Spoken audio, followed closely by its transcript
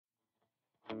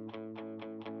Welcome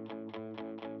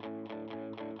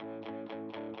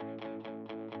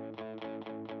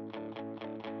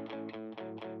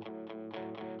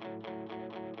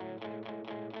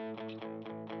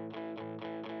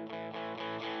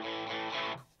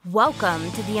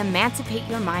to the Emancipate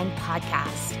Your Mind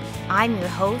podcast. I'm your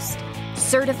host,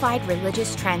 certified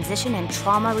religious transition and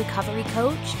trauma recovery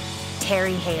coach,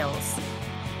 Terry Hales.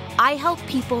 I help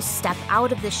people step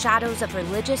out of the shadows of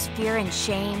religious fear and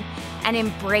shame and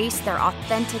embrace their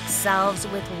authentic selves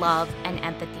with love and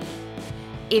empathy.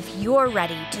 If you're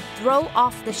ready to throw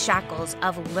off the shackles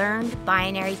of learned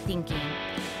binary thinking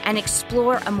and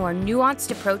explore a more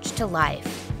nuanced approach to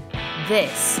life,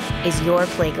 this is your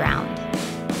playground.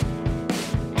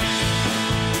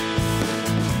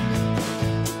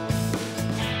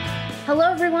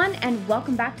 Hello, everyone, and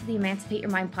welcome back to the Emancipate Your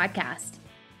Mind podcast.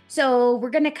 So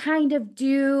we're going to kind of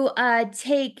do a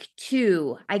take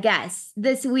two, I guess,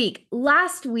 this week.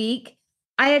 Last week,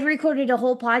 I had recorded a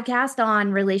whole podcast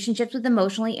on relationships with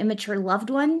emotionally immature loved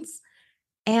ones.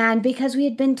 And because we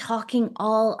had been talking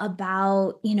all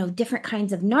about, different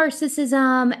kinds of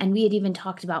narcissism, and we had even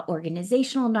talked about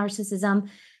organizational narcissism,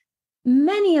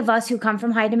 many of us who come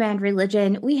from high demand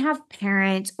religion, we have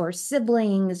parents or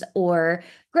siblings or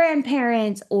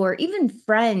grandparents or even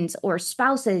friends or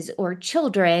spouses or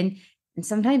children, and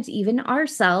sometimes even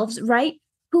ourselves, right?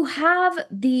 Who have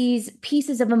these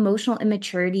pieces of emotional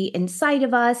immaturity inside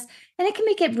of us. And it can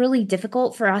make it really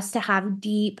difficult for us to have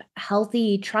deep,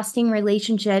 healthy, trusting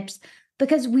relationships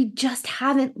because we just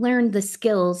haven't learned the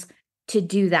skills to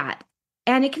do that.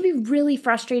 And it can be really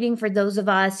frustrating for those of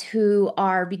us who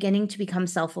are beginning to become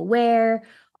self-aware,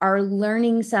 are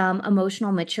learning some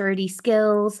emotional maturity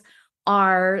skills,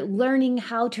 are learning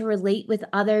how to relate with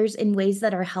others in ways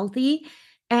that are healthy.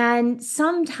 And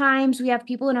sometimes we have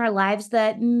people in our lives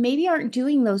that maybe aren't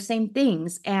doing those same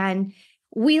things. And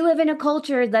we live in a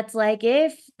culture that's like,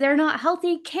 if they're not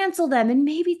healthy, cancel them. And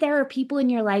maybe there are people in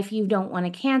your life you don't want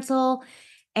to cancel.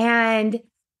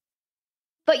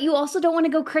 But you also don't want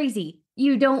to go crazy.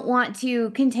 You don't want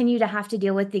to continue to have to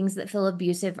deal with things that feel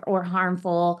abusive or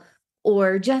harmful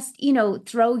or just,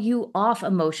 throw you off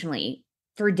emotionally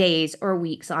for days or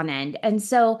weeks on end. And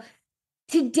so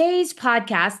today's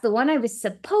podcast, the one I was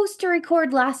supposed to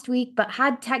record last week, but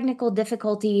had technical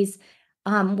difficulties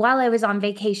while I was on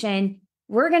vacation,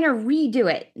 we're going to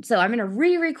redo it. So I'm going to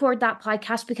re-record that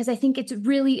podcast because I think it's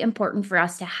really important for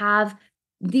us to have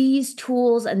these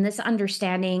tools and this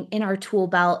understanding in our tool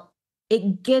belt.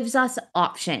 It gives us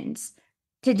options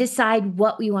to decide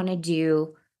what we want to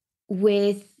do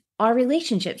with our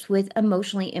relationships with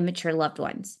emotionally immature loved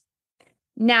ones.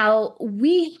 Now,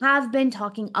 we have been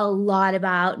talking a lot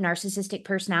about narcissistic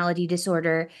personality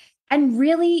disorder, and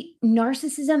really,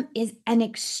 narcissism is an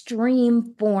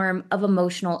extreme form of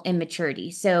emotional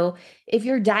immaturity. So if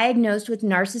you're diagnosed with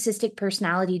narcissistic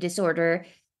personality disorder,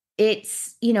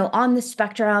 it's, on the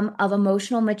spectrum of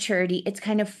emotional maturity, it's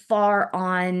kind of far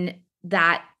on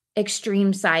that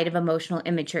extreme side of emotional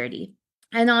immaturity.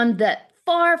 And on the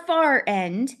far, far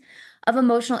end of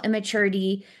emotional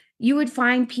immaturity, you would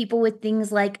find people with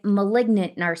things like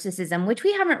malignant narcissism, which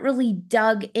we haven't really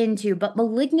dug into, but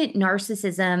malignant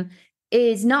narcissism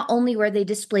is not only where they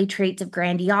display traits of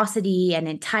grandiosity and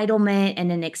entitlement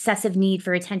and an excessive need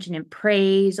for attention and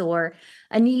praise, or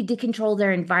a need to control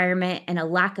their environment and a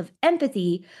lack of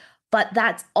empathy, but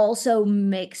that's also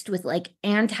mixed with like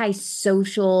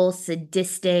antisocial,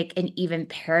 sadistic, and even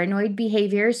paranoid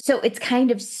behaviors. So it's kind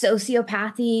of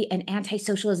sociopathy and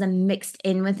antisocialism mixed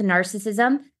in with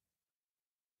narcissism.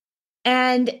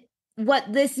 And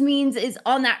what this means is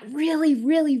on that really,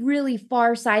 really, really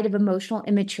far side of emotional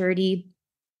immaturity,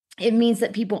 it means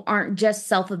that people aren't just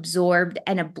self-absorbed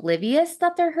and oblivious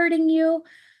that they're hurting you,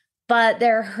 but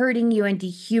they're hurting you and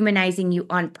dehumanizing you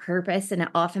on purpose, and it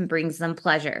often brings them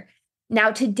pleasure. Now,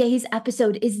 today's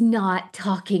episode is not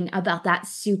talking about that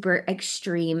super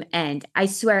extreme end. I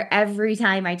swear every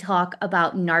time I talk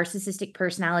about narcissistic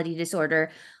personality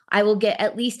disorder, I will get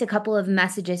at least a couple of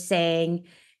messages saying,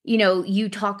 you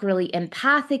talk really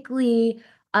empathically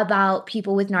about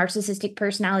people with narcissistic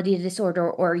personality disorder,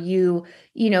 or you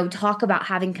talk about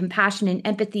having compassion and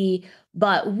empathy.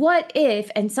 But what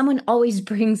if, and someone always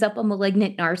brings up a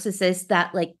malignant narcissist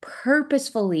that like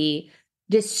purposefully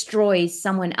destroys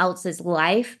someone else's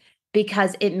life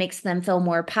because it makes them feel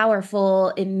more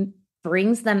powerful. It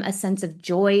brings them a sense of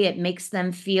joy. It makes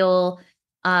them feel,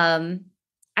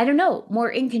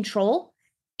 more in control.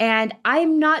 And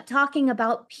I'm not talking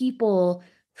about people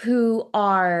who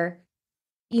are,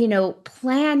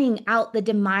 planning out the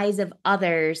demise of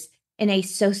others in a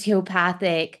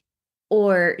sociopathic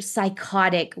or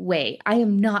psychotic way. I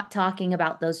am not talking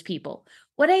about those people.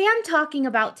 What I am talking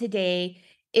about today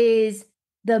is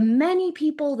the many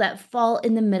people that fall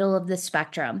in the middle of the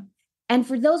spectrum. And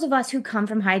for those of us who come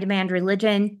from high demand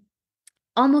religion,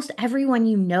 almost everyone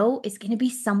you know is going to be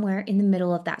somewhere in the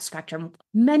middle of that spectrum.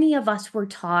 Many of us were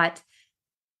taught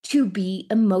to be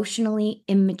emotionally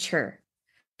immature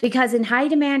because in high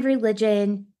demand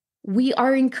religion, we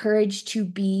are encouraged to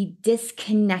be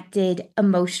disconnected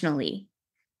emotionally,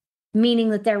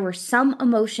 meaning that there were some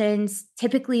emotions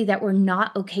typically that were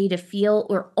not okay to feel,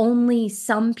 or only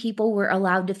some people were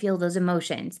allowed to feel those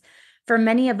emotions. For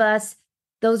many of us,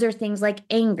 those are things like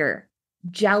anger,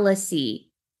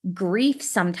 jealousy, grief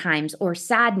sometimes, or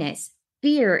sadness.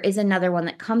 Fear is another one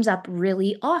that comes up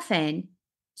really often.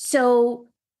 So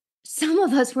some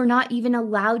of us were not even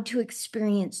allowed to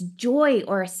experience joy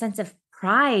or a sense of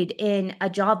pride in a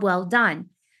job well done.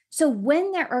 So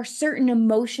when there are certain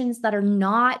emotions that are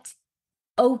not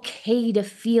okay to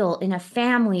feel in a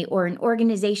family or an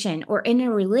organization or in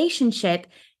a relationship,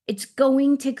 it's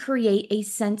going to create a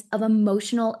sense of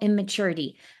emotional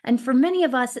immaturity. And for many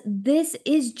of us, this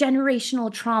is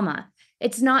generational trauma.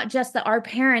 It's not just that our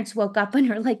parents woke up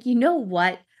and are like, you know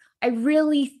what? I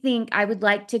really think I would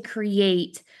like to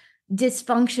create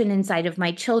dysfunction inside of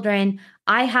my children.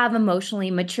 I have emotionally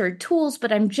mature tools,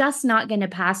 but I'm just not going to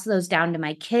pass those down to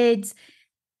my kids.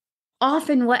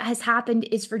 Often what has happened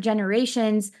is for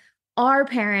generations, our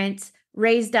parents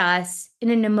raised us in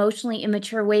an emotionally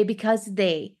immature way because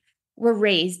they were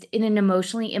raised in an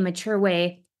emotionally immature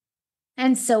way,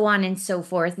 and so on and so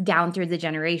forth down through the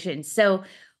generations. So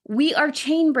we are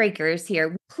chain breakers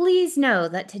here. Please know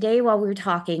that today, while we're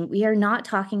talking, we are not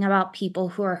talking about people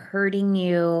who are hurting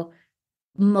you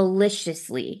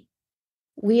maliciously.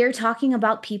 We are talking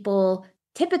about people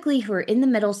typically who are in the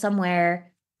middle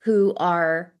somewhere, who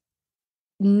are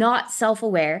not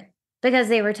self-aware because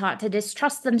they were taught to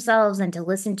distrust themselves and to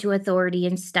listen to authority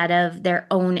instead of their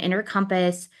own inner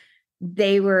compass.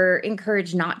 They were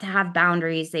encouraged not to have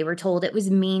boundaries. They were told it was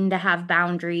mean to have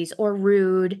boundaries or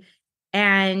rude.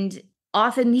 And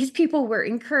often these people were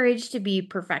encouraged to be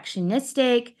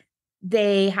perfectionistic.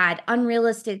 They had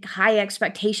unrealistic high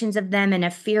expectations of them and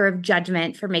a fear of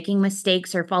judgment for making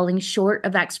mistakes or falling short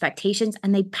of expectations.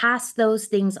 And they passed those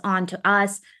things on to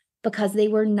us because they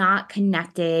were not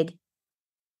connected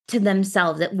to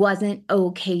themselves. It wasn't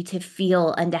okay to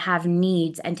feel and to have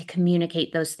needs and to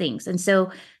communicate those things. And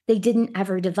so they didn't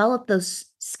ever develop those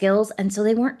skills. And so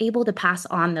they weren't able to pass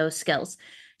on those skills.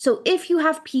 So if you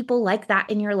have people like that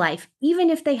in your life,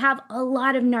 even if they have a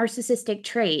lot of narcissistic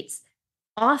traits,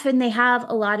 often they have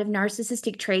a lot of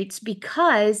narcissistic traits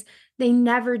because they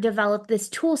never developed this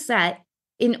tool set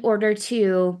in order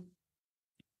to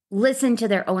listen to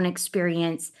their own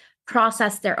experience,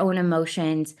 process their own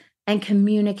emotions, and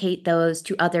communicate those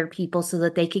to other people so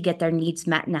that they could get their needs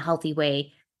met in a healthy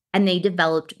way. And they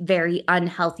developed very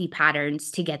unhealthy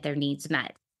patterns to get their needs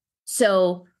met.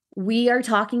 So we are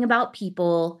talking about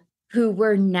people who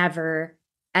were never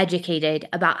educated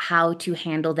about how to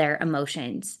handle their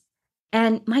emotions.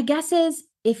 And my guess is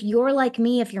if you're like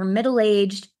me, if you're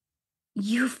middle-aged,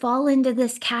 you fall into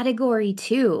this category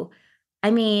too.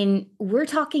 I mean, we're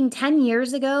talking 10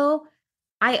 years ago.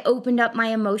 I opened up my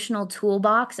emotional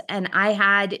toolbox and I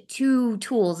had two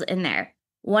tools in there.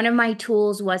 One of my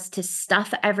tools was to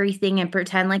stuff everything and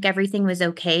pretend like everything was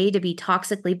okay, to be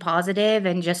toxically positive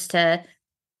and just to,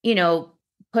 you know,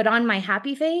 put on my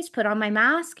happy face, put on my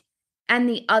mask. And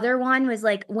the other one was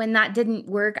like, when that didn't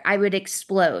work, I would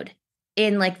explode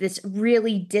in like this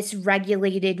really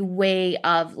dysregulated way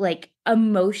of like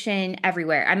emotion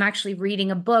everywhere. I'm actually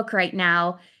reading a book right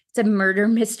now. It's a murder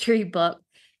mystery book,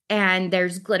 and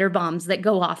there's glitter bombs that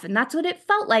go off. And that's what it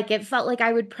felt like. It felt like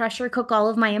I would pressure cook all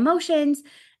of my emotions,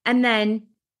 and then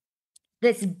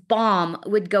this bomb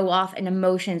would go off and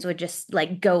emotions would just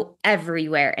like go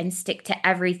everywhere and stick to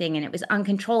everything. And it was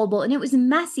uncontrollable and it was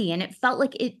messy. And it felt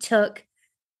like it took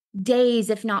days,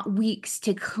 if not weeks,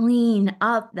 to clean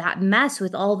up that mess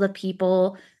with all the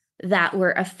people that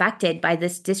were affected by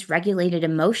this dysregulated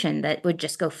emotion that would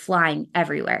just go flying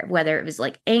everywhere, whether it was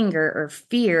like anger or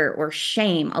fear or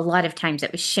shame. A lot of times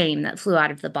it was shame that flew out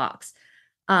of the box,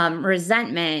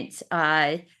 resentment,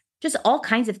 just all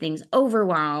kinds of things,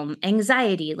 overwhelm,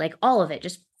 anxiety, like all of it,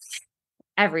 just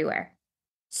everywhere.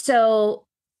 So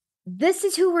this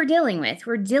is who we're dealing with.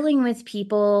 We're dealing with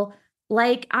people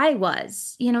like I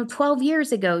was, 12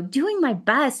 years ago, doing my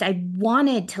best. I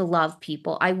wanted to love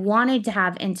people. I wanted to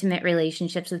have intimate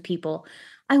relationships with people.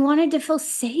 I wanted to feel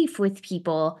safe with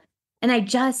people. And I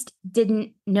just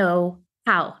didn't know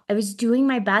how. I was doing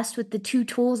my best with the two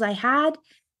tools I had.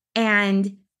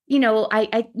 And,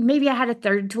 I maybe I had a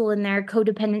third tool in there,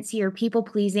 codependency or people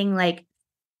pleasing, like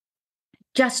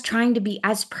just trying to be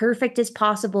as perfect as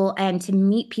possible and to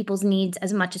meet people's needs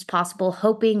as much as possible,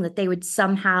 hoping that they would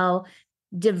somehow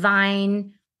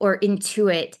divine or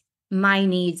intuit my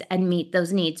needs and meet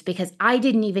those needs, because I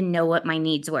didn't even know what my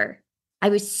needs were. I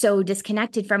was so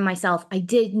disconnected from myself. I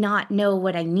did not know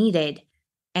what I needed.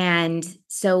 And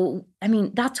so, I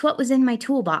mean, that's what was in my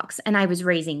toolbox. And I was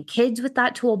raising kids with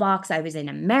that toolbox. I was in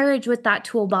a marriage with that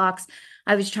toolbox.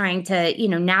 I was trying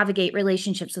to, navigate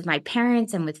relationships with my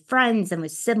parents and with friends and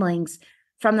with siblings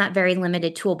from that very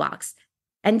limited toolbox.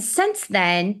 And since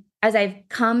then, as I've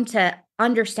come to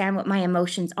understand what my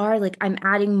emotions are, like I'm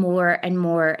adding more and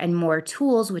more and more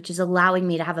tools, which is allowing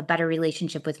me to have a better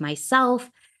relationship with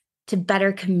myself, to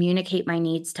better communicate my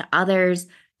needs to others,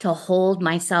 to hold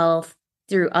myself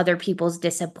through other people's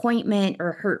disappointment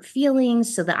or hurt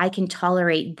feelings so that I can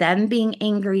tolerate them being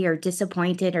angry or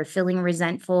disappointed or feeling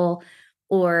resentful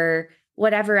or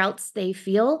whatever else they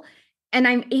feel. And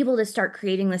I'm able to start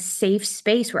creating this safe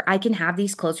space where I can have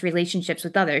these close relationships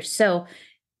with others. So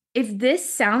if this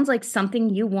sounds like something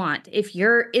you want, if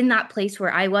you're in that place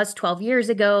where I was 12 years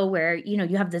ago, where,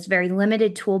 you have this very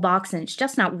limited toolbox and it's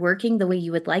just not working the way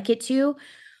you would like it to,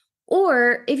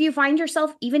 or if you find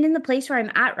yourself even in the place where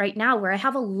I'm at right now, where I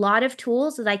have a lot of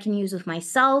tools that I can use with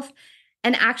myself,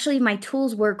 and actually my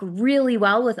tools work really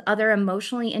well with other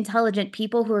emotionally intelligent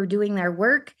people who are doing their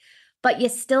work, but you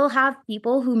still have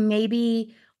people who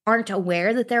maybe aren't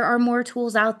aware that there are more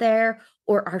tools out there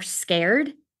or are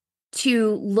scared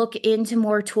to look into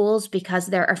more tools because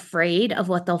they're afraid of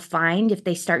what they'll find if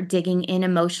they start digging in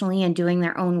emotionally and doing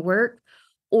their own work,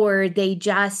 or they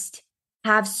just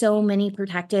have so many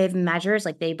protective measures,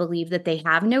 like they believe that they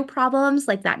have no problems,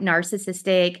 like that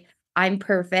narcissistic, I'm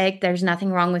perfect, there's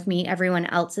nothing wrong with me, everyone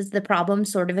else is the problem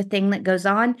sort of a thing that goes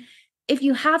on. If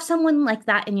you have someone like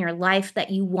that in your life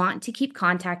that you want to keep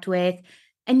contact with,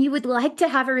 and you would like to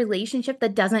have a relationship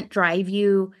that doesn't drive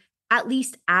you at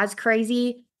least as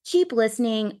crazy, keep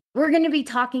listening. We're going to be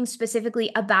talking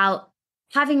specifically about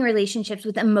having relationships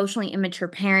with emotionally immature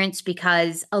parents,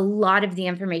 because a lot of the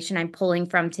information I'm pulling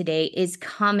from today is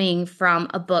coming from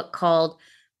a book called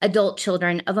Adult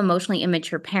Children of Emotionally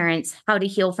Immature Parents: How to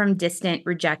Heal from Distant,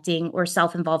 Rejecting, or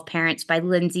Self-Involved Parents by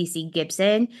Lindsay C.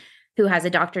 Gibson, who has a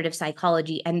doctorate of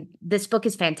psychology. And this book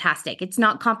is fantastic. It's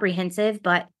not comprehensive,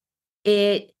 but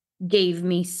it gave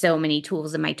me so many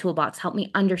tools in my toolbox, helped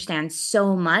me understand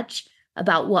so much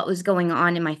about what was going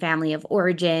on in my family of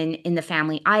origin, in the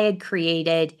family I had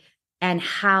created, and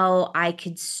how I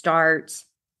could start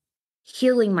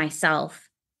healing myself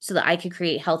so that I could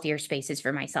create healthier spaces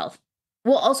for myself.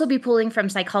 We'll also be pulling from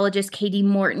psychologist Katie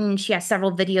Morton. She has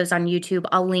several videos on YouTube.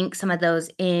 I'll link some of those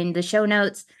in the show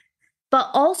notes, but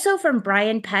also from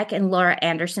Brian Peck and Laura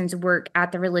Anderson's work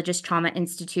at the Religious Trauma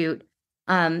Institute.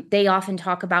 They often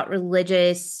talk about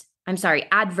adverse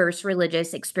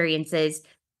religious experiences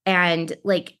and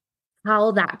like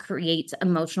how that creates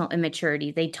emotional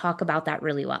immaturity. They talk about that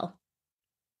really well.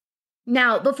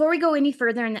 Now, before we go any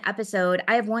further in the episode,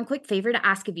 I have one quick favor to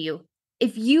ask of you.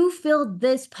 If you feel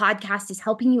this podcast is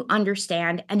helping you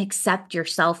understand and accept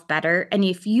yourself better, and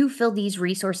if you feel these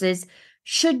resources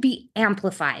should be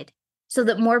amplified so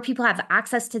that more people have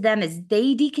access to them as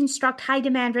they deconstruct high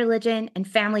demand religion and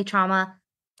family trauma,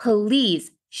 please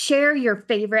share your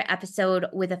favorite episode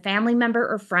with a family member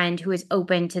or friend who is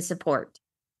open to support.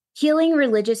 Healing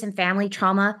religious and family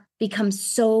trauma becomes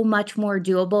so much more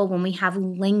doable when we have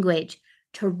language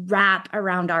to wrap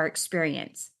around our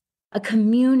experience, a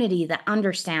community that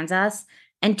understands us,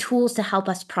 and tools to help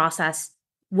us process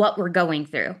what we're going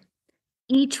through.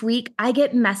 Each week, I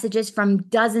get messages from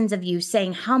dozens of you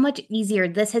saying how much easier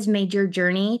this has made your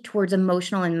journey towards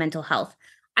emotional and mental health.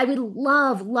 I would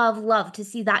love, love, love to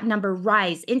see that number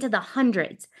rise into the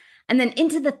hundreds and then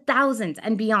into the thousands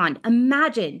and beyond.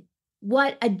 Imagine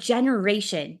what a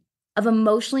generation of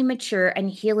emotionally mature and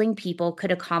healing people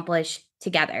could accomplish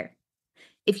together.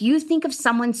 If you think of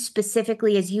someone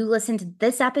specifically as you listen to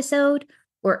this episode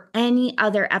or any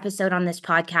other episode on this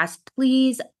podcast,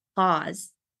 please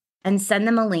pause and send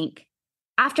them a link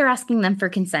after asking them for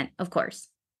consent, of course.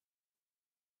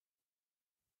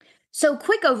 So,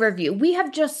 quick overview. We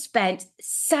have just spent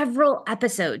several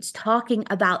episodes talking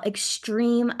about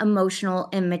extreme emotional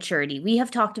immaturity. We have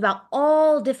talked about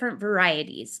all different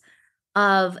varieties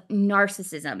of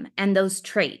narcissism and those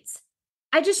traits.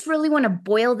 I just really want to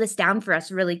boil this down for us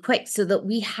really quick so that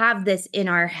we have this in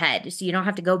our head, so you don't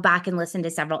have to go back and listen to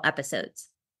several episodes.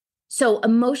 So,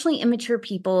 emotionally immature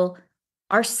people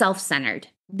are self-centered.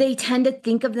 They tend to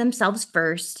think of themselves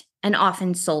first. and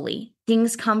often solely.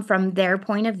 Things come from their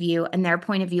point of view and their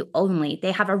point of view only.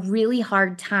 They have a really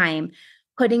hard time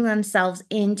putting themselves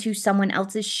into someone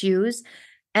else's shoes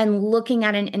and looking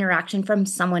at an interaction from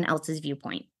someone else's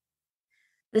viewpoint.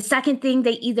 The second thing,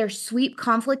 they either sweep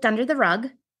conflict under the rug,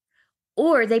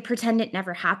 or they pretend it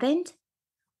never happened,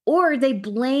 or they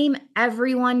blame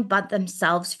everyone but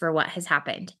themselves for what has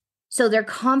happened. So they're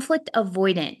conflict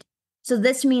avoidant. So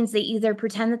this means they either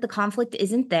pretend that the conflict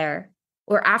isn't there,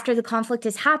 or after the conflict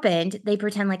has happened, they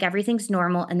pretend like everything's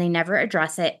normal and they never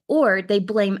address it, or they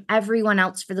blame everyone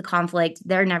else for the conflict.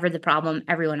 They're never the problem,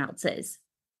 everyone else is.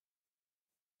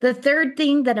 The third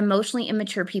thing that emotionally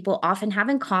immature people often have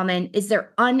in common is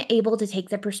they're unable to take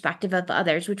the perspective of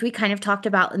others, which we kind of talked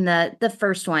about in the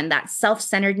first one. That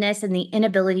self-centeredness and the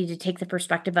inability to take the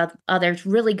perspective of others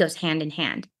really goes hand in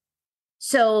hand.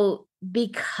 So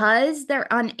because they're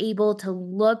unable to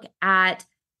look at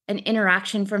an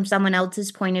interaction from someone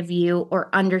else's point of view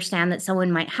or understand that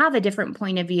someone might have a different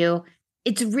point of view,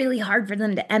 it's really hard for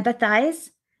them to empathize.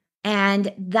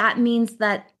 And that means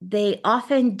that they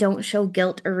often don't show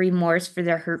guilt or remorse for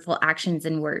their hurtful actions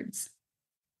and words.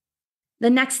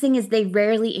 The next thing is they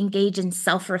rarely engage in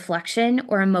self-reflection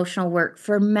or emotional work.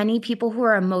 For many people who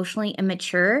are emotionally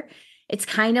immature, it's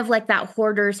kind of like that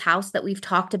hoarder's house that we've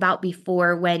talked about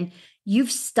before, when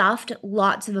you've stuffed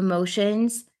lots of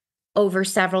emotions over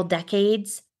several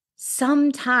decades.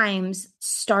 Sometimes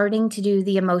starting to do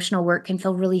the emotional work can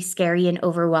feel really scary and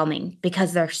overwhelming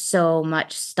because there's so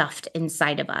much stuffed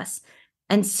inside of us.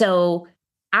 And so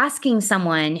asking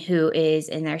someone who is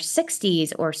in their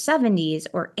 60s or 70s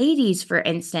or 80s, for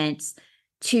instance,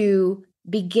 to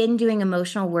begin doing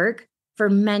emotional work, for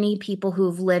many people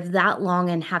who've lived that long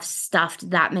and have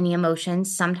stuffed that many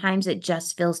emotions, sometimes it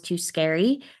just feels too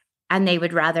scary. And they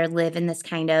would rather live in this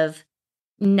kind of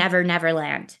never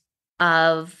land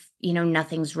of,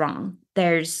 nothing's wrong.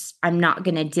 I'm not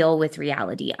going to deal with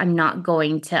reality. I'm not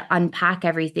going to unpack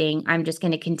everything. I'm just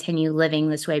going to continue living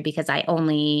this way because I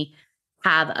only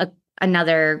have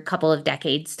another couple of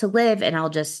decades to live. And I'll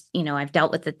just, I've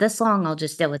dealt with it this long. I'll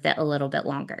just deal with it a little bit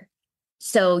longer.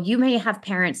 So you may have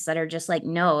parents that are just like,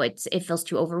 no, it feels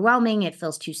too overwhelming. It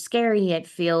feels too scary. It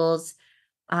feels,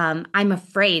 I'm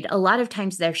afraid. A lot of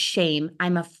times there's shame.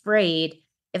 I'm afraid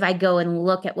if I go and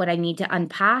look at what I need to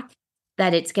unpack,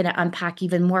 that it's going to unpack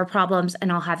even more problems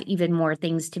and I'll have even more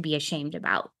things to be ashamed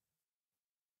about.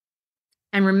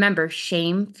 And remember,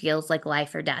 shame feels like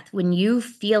life or death. When you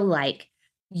feel like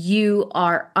you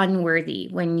are unworthy,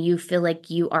 when you feel like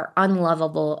you are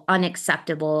unlovable,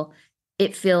 unacceptable,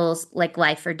 it feels like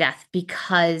life or death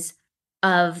because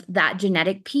of that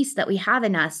genetic piece that we have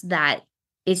in us that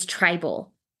is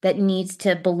tribal, that needs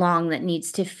to belong, that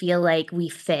needs to feel like we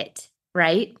fit,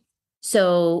 right?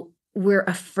 So we're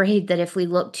afraid that if we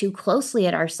look too closely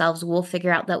at ourselves, we'll figure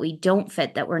out that we don't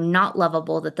fit, that we're not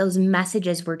lovable, that those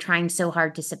messages we're trying so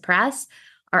hard to suppress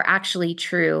are actually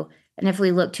true. And if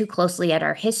we look too closely at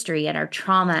our history, at our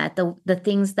trauma, at the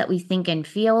things that we think and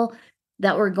feel,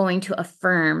 that we're going to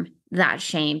affirm that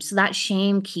shame. So that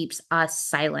shame keeps us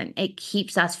silent. It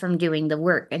keeps us from doing the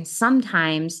work. And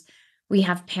sometimes we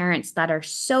have parents that are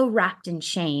so wrapped in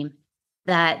shame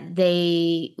that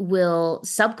they will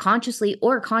subconsciously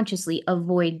or consciously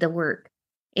avoid the work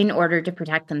in order to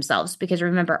protect themselves. Because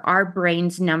remember, our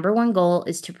brain's number one goal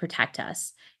is to protect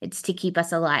us. It's to keep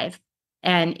us alive.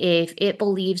 And if it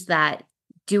believes that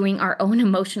doing our own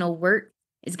emotional work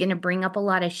is going to bring up a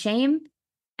lot of shame,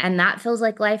 and that feels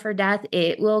like life or death,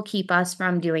 it will keep us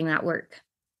from doing that work.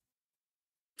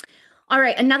 All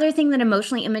right, another thing that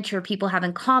emotionally immature people have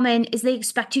in common is they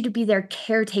expect you to be their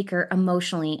caretaker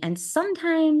emotionally and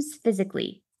sometimes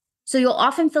physically. So you'll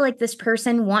often feel like this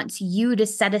person wants you to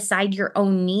set aside your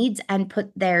own needs and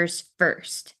put theirs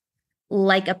first,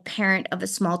 like a parent of a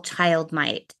small child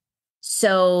might.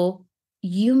 So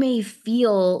you may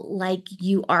feel like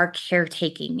you are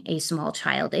caretaking a small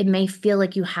child. It may feel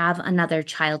like you have another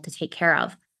child to take care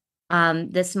of.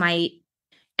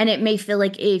 And it may feel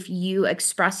like if you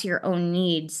express your own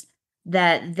needs,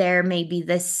 that there may be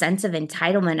this sense of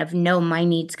entitlement of, no, my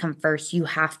needs come first. You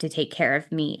have to take care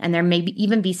of me. And there may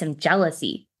even be some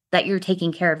jealousy that you're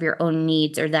taking care of your own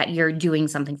needs or that you're doing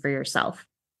something for yourself.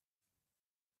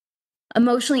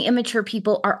 Emotionally immature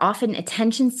people are often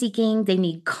attention seeking. They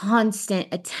need constant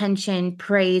attention,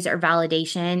 praise, or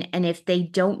validation. And if they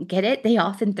don't get it, they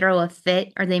often throw a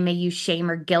fit or they may use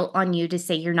shame or guilt on you to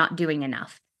say you're not doing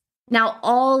enough. Now,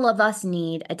 all of us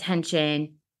need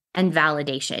attention and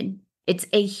validation. It's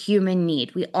a human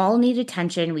need. We all need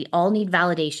attention. We all need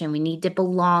validation. We need to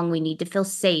belong. We need to feel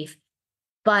safe.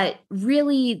 But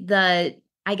really, the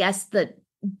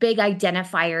big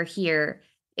identifier here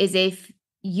is if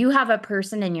you have a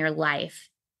person in your life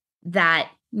that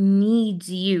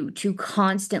needs you to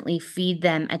constantly feed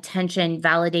them attention,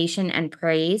 validation, and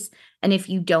praise. And if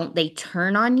you don't, they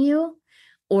turn on you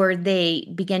or they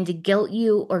begin to guilt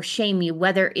you or shame you,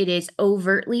 whether it is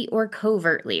overtly or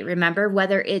covertly. Remember,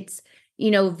 whether it's,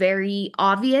 very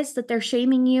obvious that they're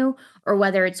shaming you or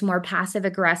whether it's more passive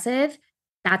aggressive,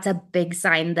 that's a big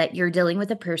sign that you're dealing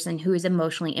with a person who is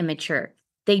emotionally immature.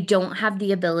 They don't have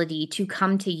the ability to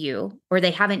come to you, or they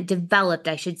haven't developed,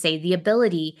 I should say, the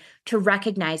ability to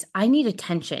recognize, I need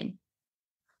attention.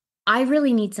 I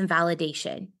really need some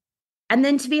validation. And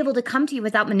then to be able to come to you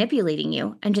without manipulating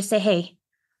you and just say, hey,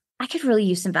 I could really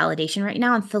use some validation right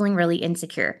now. I'm feeling really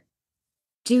insecure.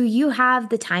 Do you have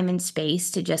the time and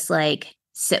space to just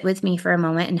sit with me for a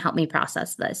moment and help me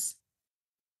process this?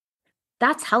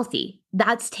 That's healthy.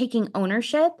 That's taking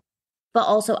ownership, but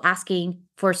also asking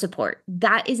for support.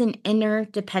 That is an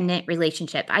interdependent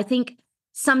relationship. I think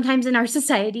sometimes in our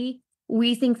society,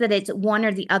 we think that it's one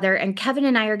or the other. And Kevin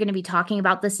and I are going to be talking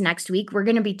about this next week. We're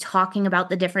going to be talking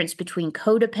about the difference between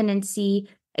codependency,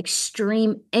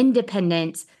 extreme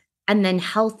independence, and then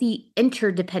healthy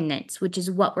interdependence, which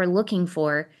is what we're looking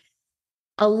for.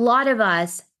 A lot of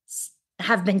us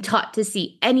have been taught to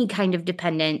see any kind of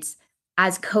dependence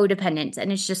as codependence,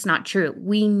 and it's just not true.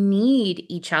 We need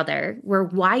each other. We're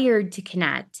wired to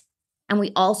connect, and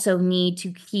we also need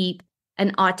to keep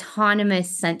an autonomous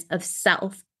sense of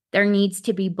self. There needs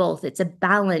to be both. It's a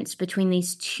balance between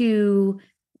these two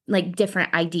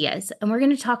different ideas, and we're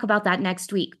going to talk about that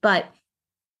next week. But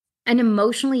an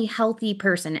emotionally healthy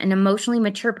person, an emotionally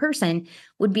mature person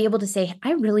would be able to say,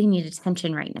 I really need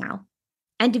attention right now.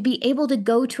 And to be able to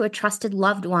go to a trusted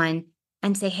loved one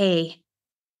and say, hey,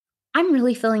 I'm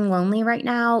really feeling lonely right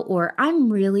now, or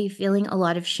I'm really feeling a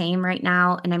lot of shame right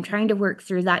now, and I'm trying to work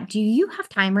through that. Do you have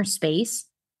time or space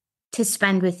to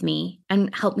spend with me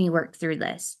and help me work through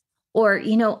this? Or,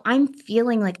 I'm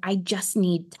feeling like I just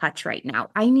need touch right now.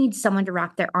 I need someone to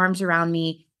wrap their arms around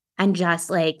me and just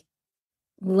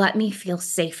let me feel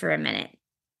safe for a minute.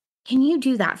 Can you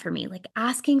do that for me?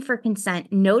 Asking for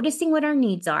consent, noticing what our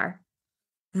needs are,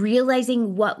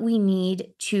 realizing what we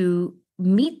need to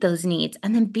meet those needs,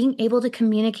 and then being able to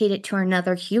communicate it to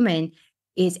another human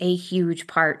is a huge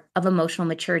part of emotional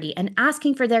maturity, and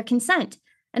asking for their consent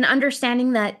and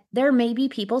understanding that there may be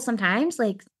people sometimes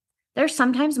there's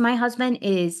sometimes my husband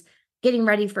is getting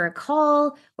ready for a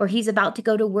call or he's about to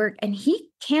go to work and he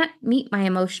can't meet my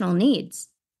emotional needs.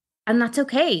 And that's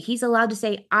okay. He's allowed to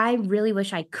say, I really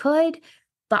wish I could,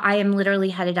 but I am literally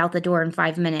headed out the door in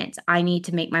 5 minutes. I need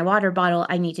to make my water bottle.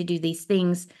 I need to do these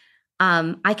things.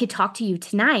 I could talk to you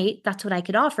tonight. That's what I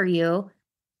could offer you.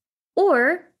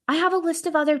 Or I have a list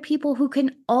of other people who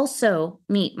can also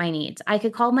meet my needs. I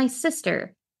could call my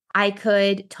sister. I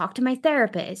could talk to my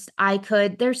therapist.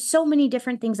 There's so many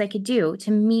different things I could do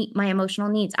to meet my emotional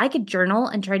needs. I could journal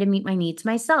and try to meet my needs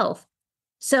myself.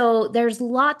 So there's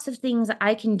lots of things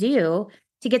I can do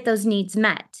to get those needs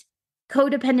met.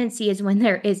 Codependency is when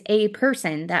there is a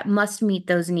person that must meet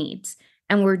those needs,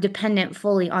 and we're dependent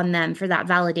fully on them for that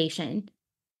validation.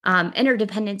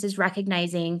 Interdependence is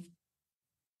recognizing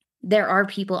there are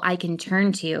people I can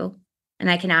turn to and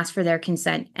I can ask for their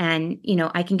consent, and,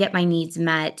 I can get my needs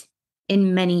met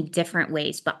in many different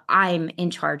ways, but I'm in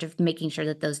charge of making sure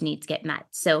that those needs get met.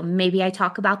 So maybe I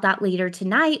talk about that later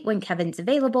tonight when Kevin's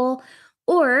available,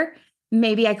 or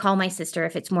maybe I call my sister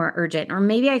if it's more urgent, or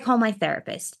maybe I call my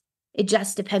therapist. It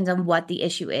just depends on what the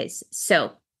issue is.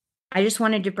 So I just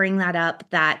wanted to bring that up,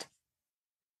 that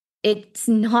it's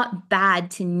not bad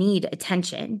to need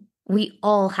attention. We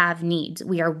all have needs.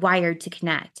 We are wired to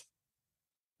connect.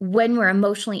 When we're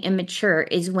emotionally immature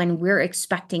is when we're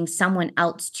expecting someone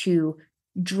else to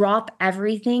drop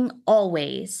everything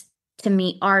always to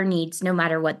meet our needs, no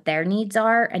matter what their needs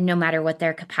are and no matter what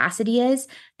their capacity is.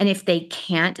 And if they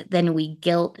can't, then we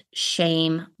guilt,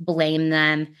 shame, blame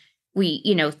them. We,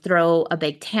 throw a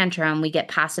big tantrum. We get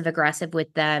passive aggressive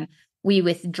with them. We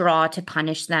withdraw to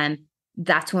punish them.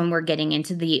 That's when we're getting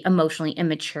into the emotionally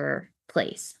immature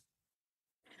place.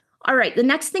 All right, the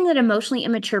next thing that emotionally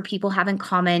immature people have in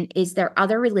common is their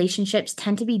other relationships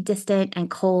tend to be distant and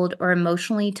cold or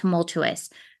emotionally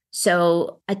tumultuous.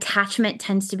 So attachment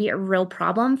tends to be a real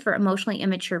problem for emotionally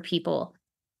immature people.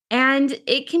 And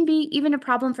it can be even a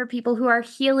problem for people who are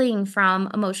healing from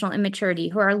emotional immaturity,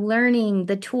 who are learning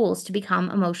the tools to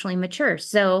become emotionally mature.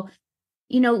 So,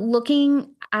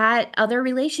 looking at other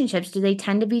relationships, do they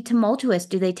tend to be tumultuous?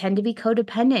 Do they tend to be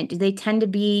codependent? Do they tend to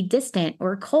be distant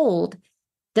or cold?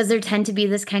 Does there tend to be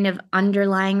this kind of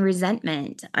underlying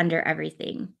resentment under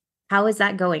everything? How is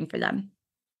that going for them?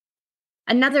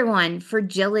 Another one,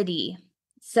 fragility.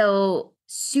 So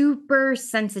super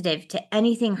sensitive to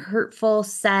anything hurtful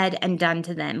said and done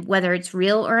to them, whether it's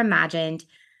real or imagined,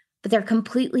 but they're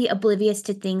completely oblivious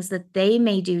to things that they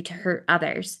may do to hurt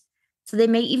others. So they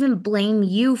may even blame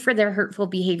you for their hurtful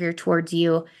behavior towards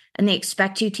you, and they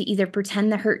expect you to either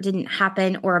pretend the hurt didn't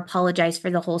happen or apologize for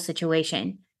the whole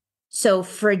situation. So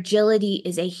fragility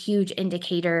is a huge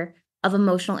indicator of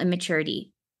emotional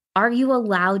immaturity. Are you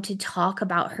allowed to talk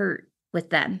about hurt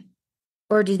with them?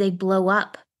 Or do they blow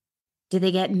up? Do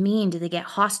they get mean? Do they get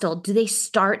hostile? Do they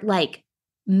start like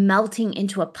melting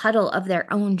into a puddle of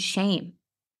their own shame?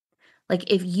 Like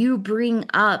if you bring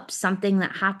up something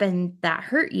that happened that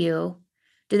hurt you,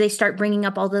 do they start bringing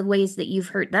up all the ways that you've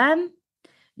hurt them?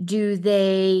 Do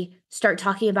they start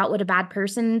talking about what a bad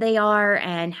person they are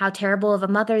and how terrible of a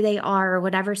mother they are or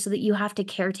whatever, so that you have to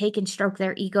caretake and stroke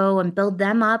their ego and build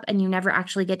them up and you never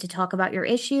actually get to talk about your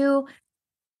issue?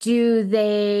 Do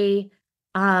they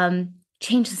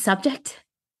change the subject?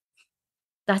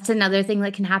 That's another thing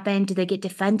that can happen. Do they get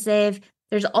defensive?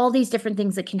 There's all these different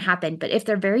things that can happen. But if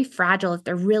they're very fragile, if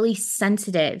they're really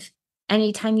sensitive,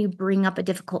 anytime you bring up a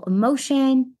difficult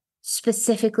emotion,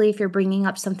 specifically if you're bringing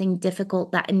up something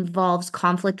difficult that involves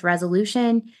conflict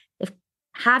resolution, if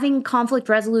having conflict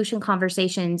resolution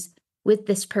conversations with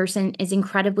this person is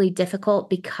incredibly difficult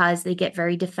because they get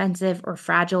very defensive or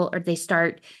fragile, or they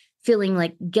start feeling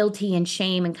like guilty and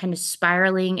shame and kind of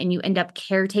spiraling, and you end up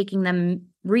caretaking them,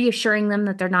 reassuring them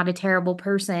that they're not a terrible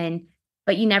person,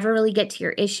 but you never really get to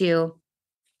your issue,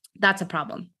 that's a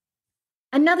problem.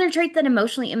 Another trait that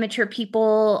emotionally immature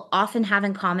people often have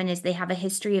in common is they have a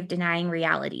history of denying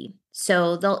reality.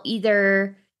 So they'll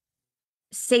either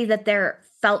say that their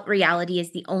felt reality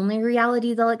is the only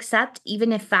reality they'll accept,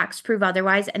 even if facts prove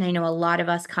otherwise. And I know a lot of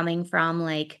us coming from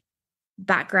like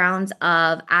backgrounds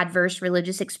of adverse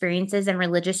religious experiences and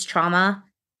religious trauma,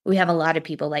 we have a lot of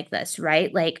people like this,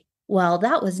 right? Like, well,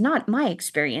 that was not my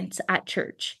experience at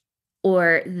church,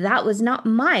 or that was not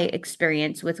my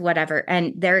experience with whatever.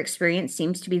 And their experience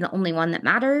seems to be the only one that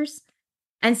matters.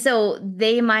 And so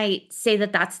they might say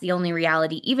that that's the only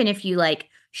reality, even if you like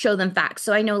show them facts.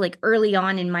 So I know like early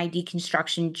on in my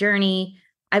deconstruction journey,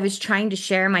 I was trying to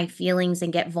share my feelings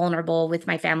and get vulnerable with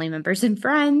my family members and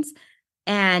friends,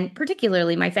 and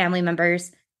particularly my family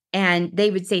members. And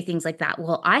they would say things like that.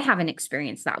 Well, I haven't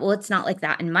experienced that. Well, it's not like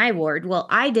that in my ward. Well,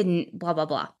 I didn't, blah, blah,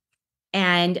 blah.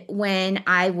 And when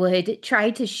I would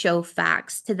try to show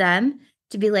facts to them,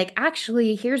 to be like,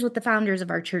 actually, here's what the founders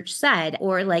of our church said,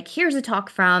 or like, here's a talk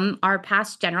from our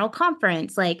past general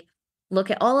conference, like,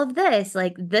 look at all of this,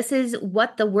 like, this is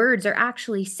what the words are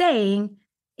actually saying,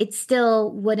 it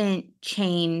still wouldn't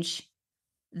change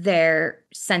their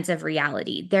sense of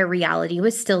reality. Their reality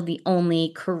was still the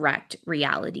only correct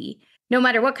reality, no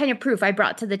matter what kind of proof I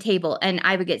brought to the table. And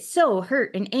I would get so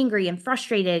hurt and angry and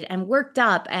frustrated and worked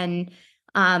up. And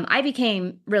I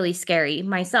became really scary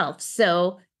myself.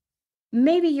 So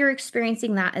maybe you're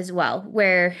experiencing that as well,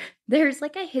 where there's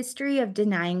like a history of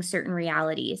denying certain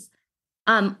realities.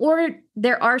 Or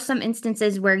there are some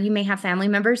instances where you may have family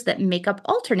members that make up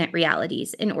alternate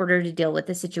realities in order to deal with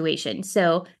the situation.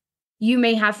 So you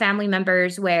may have family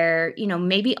members where, you know,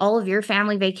 maybe all of your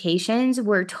family vacations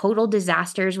were total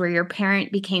disasters, where your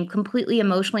parent became completely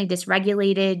emotionally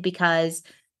dysregulated because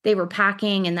they were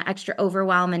packing and the extra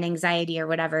overwhelm and anxiety or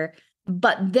whatever.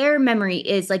 But their memory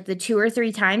is like the 2 or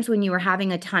 3 times when you were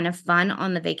having a ton of fun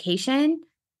on the vacation,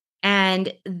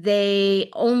 and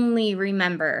they only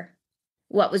remember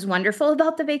what was wonderful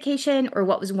about the vacation or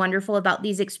what was wonderful about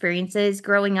these experiences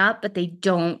growing up, but they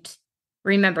don't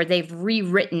remember. They've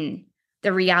rewritten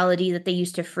the reality that they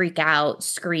used to freak out,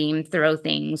 scream, throw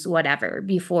things, whatever,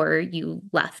 before you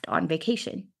left on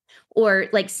vacation. Or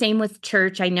like same with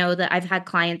church. I know that I've had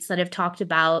clients that have talked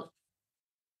about,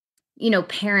 you know,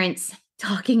 parents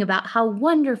talking about how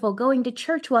wonderful going to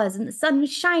church was, and the sun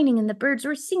was shining and the birds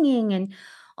were singing and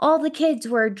all the kids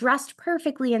were dressed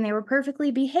perfectly and they were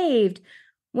perfectly behaved.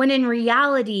 When in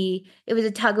reality, it was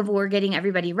a tug of war getting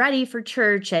everybody ready for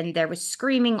church, and there was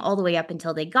screaming all the way up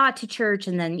until they got to church.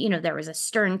 And then, you know, there was a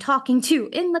stern talking to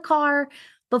in the car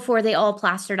before they all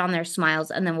plastered on their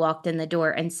smiles and then walked in the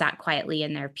door and sat quietly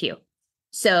in their pew.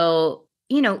 So,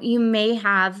 you know, you may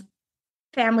have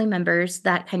family members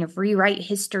that kind of rewrite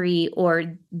history,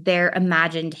 or their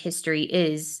imagined history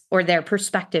is, or their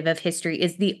perspective of history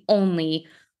is the only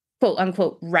quote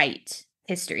unquote right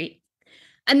history.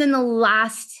 And then the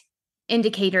last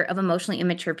indicator of emotionally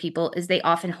immature people is they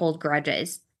often hold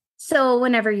grudges. So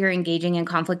whenever you're engaging in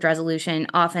conflict resolution,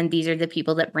 often these are the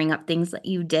people that bring up things that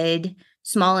you did,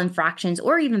 small infractions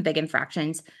or even big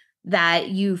infractions that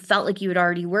you felt like you had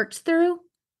already worked through,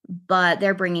 but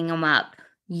they're bringing them up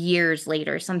years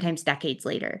later, sometimes decades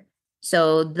later.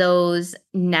 So those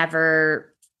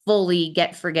never fully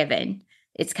get forgiven.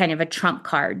 It's kind of a trump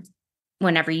card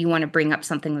whenever you want to bring up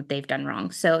something that they've done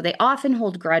wrong. So they often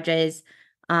hold grudges.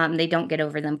 They don't get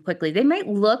over them quickly. They might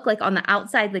look like on the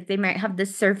outside, like they might have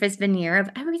this surface veneer of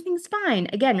everything's fine.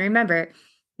 Again, remember,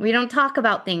 we don't talk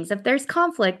about things. If there's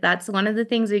conflict, that's one of the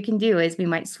things we can do is we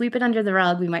might sweep it under the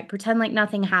rug. We might pretend like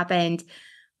nothing happened,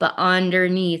 but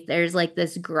underneath there's like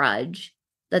this grudge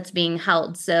that's being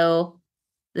held. So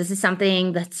this is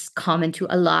something that's common to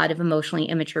a lot of emotionally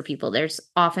immature people. There's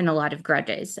often a lot of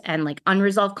grudges and like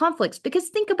unresolved conflicts, because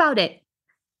think about it.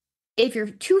 If you're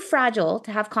too fragile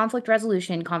to have conflict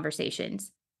resolution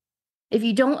conversations, if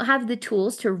you don't have the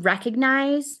tools to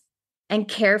recognize and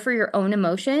care for your own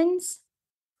emotions,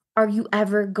 are you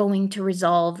ever going to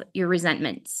resolve your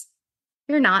resentments?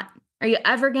 You're not. Are you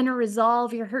ever going to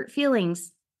resolve your hurt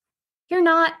feelings? You're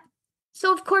not.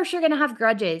 So of course you're going to have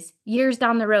grudges years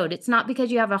down the road. It's not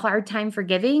because you have a hard time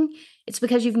forgiving. It's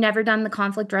because you've never done the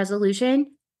conflict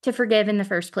resolution to forgive in the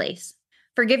first place.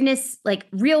 Forgiveness, like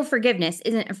real forgiveness,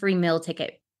 isn't a free meal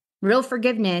ticket. Real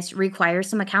forgiveness requires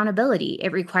some accountability.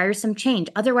 It requires some change.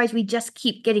 Otherwise, we just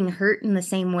keep getting hurt in the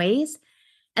same ways.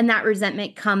 And that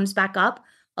resentment comes back up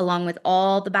along with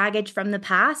all the baggage from the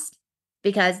past,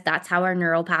 because that's how our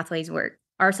neural pathways work.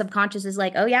 Our subconscious is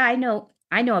like, oh yeah, I know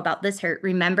about this hurt.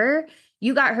 Remember,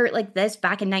 you got hurt like this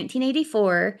back in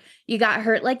 1984. You got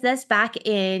hurt like this back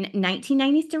in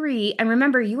 1993. And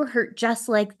remember, you were hurt just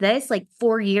like this, like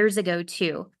 4 years ago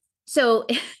too. So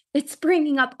it's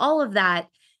bringing up all of that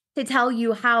to tell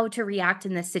you how to react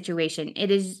in this situation.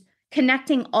 It is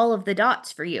connecting all of the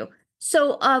dots for you.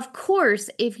 So of course,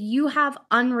 if you have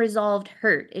unresolved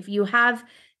hurt, if you have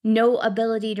no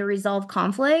ability to resolve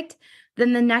conflict,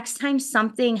 then the next time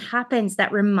something happens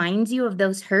that reminds you of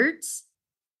those hurts,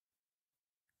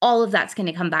 all of that's going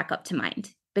to come back up to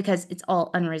mind because it's all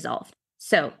unresolved.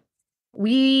 So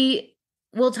we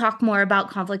will talk more about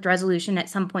conflict resolution at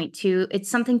some point too. It's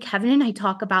something Kevin and I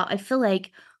talk about, I feel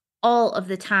like, all of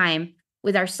the time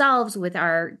with ourselves, with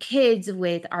our kids,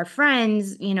 with our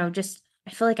friends, just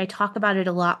I feel like I talk about it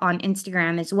a lot on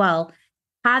Instagram as well.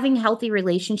 Having healthy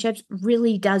relationships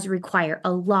really does require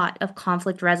a lot of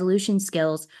conflict resolution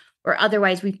skills, or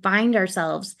otherwise we find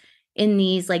ourselves in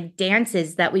these like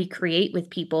dances that we create with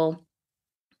people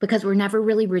because we're never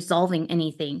really resolving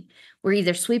anything. We're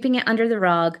either sweeping it under the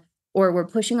rug or we're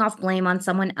pushing off blame on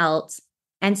someone else.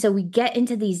 And so we get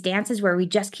into these dances where we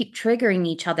just keep triggering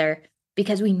each other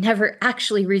because we never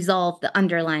actually resolve the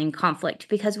underlying conflict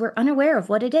because we're unaware of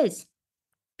what it is,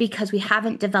 because we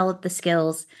haven't developed the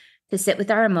skills to sit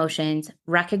with our emotions,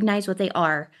 recognize what they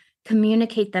are,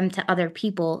 communicate them to other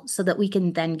people so that we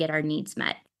can then get our needs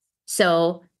met.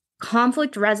 So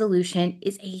conflict resolution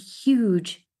is a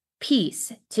huge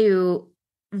piece to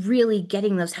really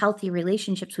getting those healthy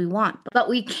relationships we want. But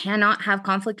we cannot have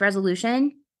conflict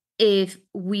resolution if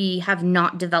we have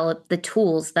not developed the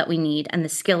tools that we need and the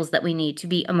skills that we need to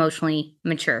be emotionally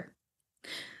mature.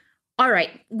 All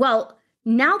right. Well,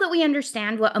 now that we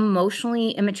understand what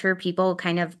emotionally immature people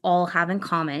kind of all have in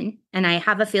common, and I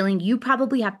have a feeling you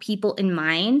probably have people in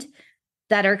mind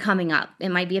that are coming up. It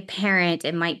might be a parent,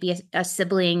 it might be a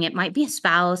sibling, it might be a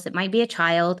spouse, it might be a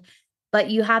child, but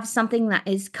you have something that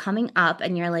is coming up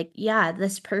and you're like, yeah,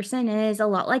 this person is a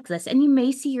lot like this. And you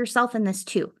may see yourself in this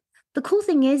too. The cool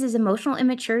thing is emotional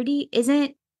immaturity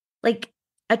isn't like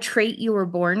a trait you were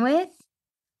born with.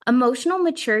 Emotional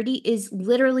maturity is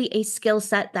literally a skill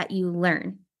set that you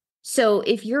learn. So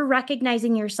if you're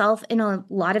recognizing yourself in a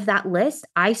lot of that list,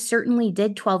 I certainly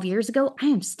did 12 years ago. I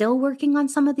am still working on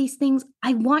some of these things.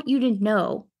 I want you to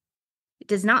know it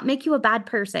does not make you a bad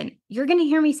person. You're going to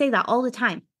hear me say that all the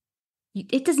time.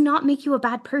 It does not make you a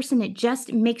bad person. It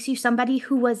just makes you somebody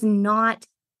who was not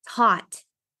taught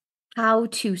how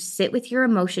to sit with your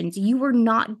emotions. You were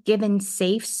not given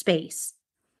safe space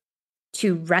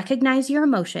to recognize your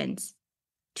emotions,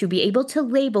 to be able to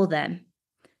label them,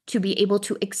 to be able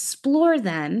to explore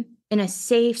them in a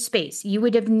safe space. You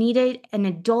would have needed an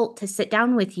adult to sit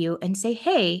down with you and say,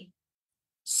 hey,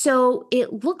 so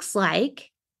it looks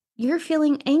like you're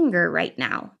feeling anger right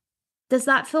now. Does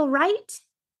that feel right?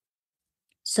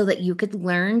 So that you could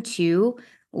learn to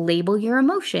label your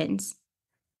emotions.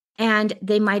 And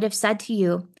they might have said to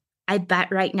you, I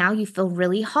bet right now you feel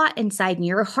really hot inside and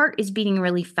your heart is beating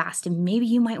really fast and maybe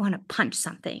you might want to punch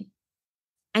something.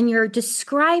 And you're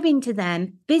describing to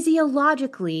them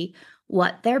physiologically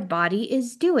what their body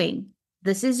is doing.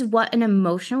 This is what an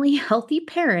emotionally healthy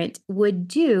parent would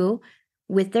do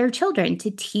with their children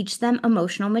to teach them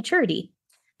emotional maturity.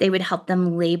 They would help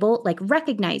them label, like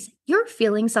recognize you're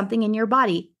feeling something in your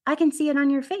body. I can see it on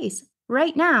your face.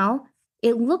 Right now,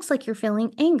 it looks like you're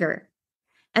feeling anger.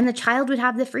 And the child would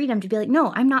have the freedom to be like,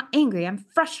 no, I'm not angry. I'm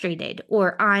frustrated,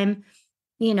 or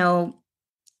you know,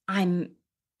 I'm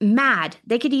mad.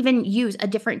 They could even use a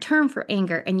different term for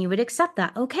anger and you would accept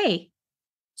that. Okay,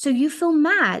 so you feel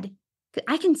mad.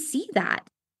 I can see that.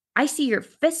 I see your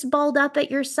fist balled up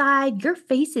at your side. Your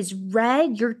face is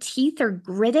red. Your teeth are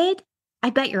gritted. I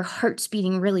bet your heart's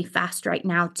beating really fast right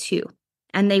now, too.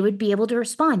 And they would be able to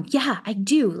respond, yeah, I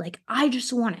do. Like, I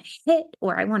just want to hit,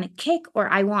 or I want to kick,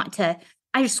 or I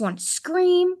just want to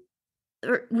scream.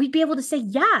 Or we'd be able to say,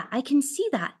 yeah, I can see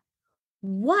that.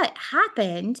 What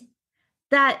happened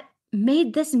that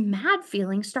made this mad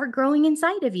feeling start growing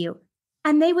inside of you?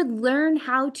 And they would learn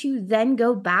how to then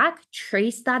go back,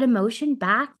 trace that emotion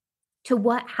back to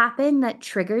what happened that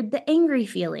triggered the angry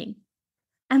feeling.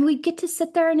 And we get to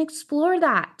sit there and explore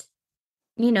that.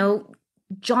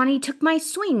 Johnny took my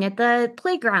swing at the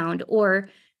playground, or,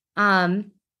 Kyla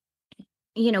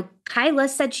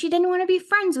said she didn't want to be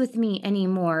friends with me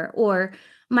anymore, or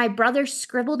my brother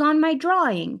scribbled on my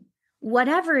drawing.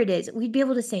 Whatever it is, we'd be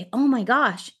able to say, oh my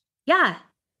gosh, yeah,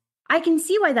 I can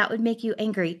see why that would make you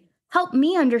angry. Help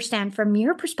me understand from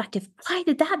your perspective, why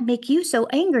did that make you so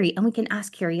angry? And we can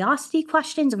ask curiosity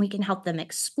questions and we can help them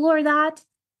explore that.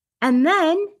 And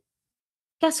then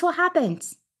guess what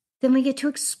happens? Then we get to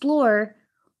explore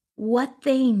what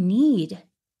they need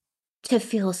to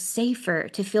feel safer,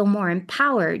 to feel more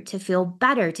empowered, to feel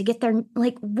better, to get their,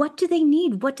 what do they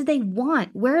need? What do they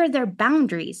want? Where are their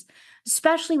boundaries?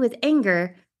 Especially with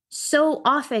anger, so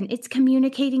often it's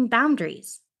communicating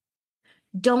boundaries.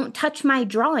 Don't touch my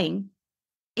drawing.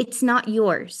 It's not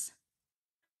yours.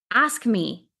 Ask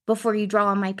me before you draw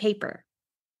on my paper.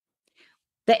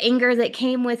 The anger that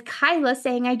came with Kyla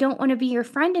saying, I don't want to be your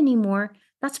friend anymore,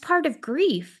 that's part of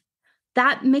grief.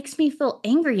 That makes me feel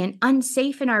angry and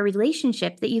unsafe in our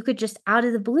relationship, that you could just out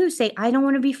of the blue say, I don't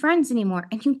want to be friends anymore.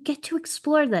 And you get to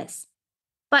explore this.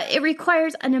 But it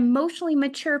requires an emotionally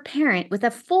mature parent with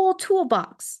a full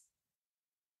toolbox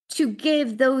to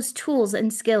give those tools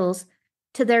and skills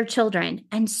to their children.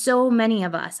 And so many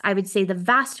of us, I would say the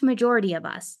vast majority of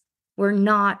us, were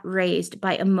not raised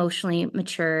by emotionally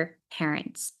mature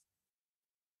parents.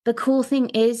 The cool thing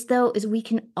is, though, is we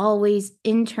can always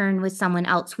intern with someone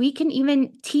else. We can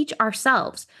even teach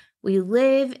ourselves. We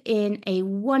live in a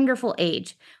wonderful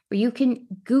age where you can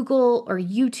Google or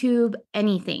YouTube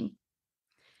anything.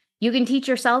 You can teach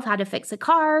yourself how to fix a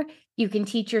car. You can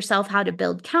teach yourself how to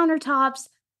build countertops,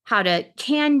 how to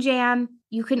can jam.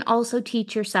 You can also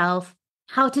teach yourself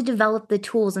how to develop the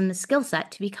tools and the skill set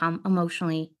to become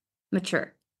emotionally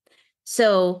mature.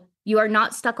 So you are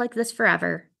not stuck like this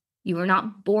forever. You were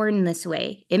not born this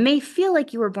way. It may feel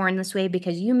like you were born this way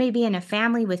because you may be in a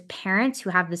family with parents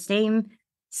who have the same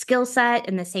skill set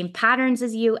and the same patterns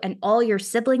as you, and all your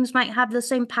siblings might have the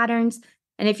same patterns.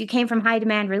 And if you came from high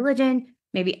demand religion,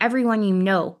 maybe everyone you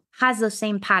know has those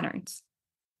same patterns.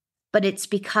 But it's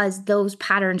because those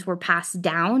patterns were passed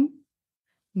down,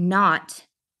 not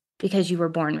because you were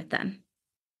born with them.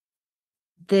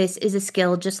 This is a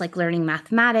skill just like learning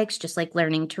mathematics, just like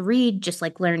learning to read, just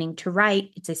like learning to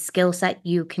write. It's a skill set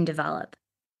you can develop.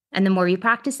 And the more you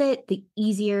practice it, the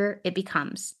easier it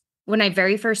becomes. When I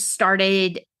very first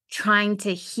started trying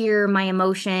to hear my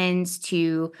emotions,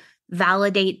 to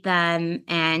validate them,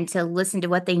 and to listen to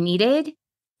what they needed,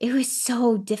 it was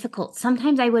so difficult.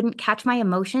 Sometimes I wouldn't catch my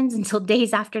emotions until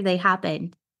days after they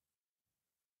happened.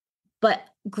 But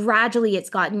gradually, it's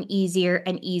gotten easier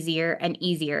and easier and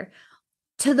easier,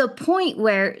 to the point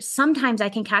where sometimes I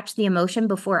can catch the emotion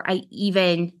before I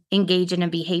even engage in a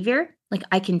behavior. Like,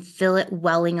 I can feel it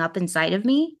welling up inside of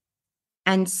me.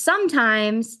 And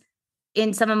sometimes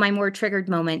in some of my more triggered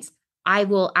moments, I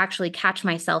will actually catch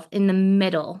myself in the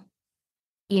middle,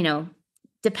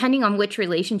 depending on which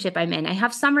relationship I'm in. I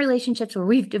have some relationships where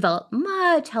we've developed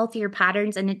much healthier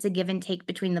patterns and it's a give and take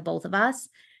between the both of us.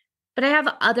 But I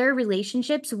have other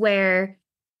relationships where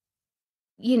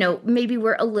maybe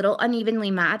we're a little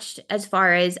unevenly matched as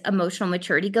far as emotional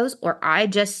maturity goes, or I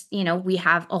just, we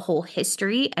have a whole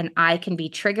history and I can be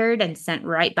triggered and sent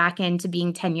right back into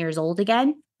being 10 years old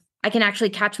again. I can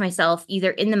actually catch myself either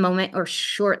in the moment or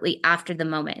shortly after the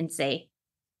moment and say,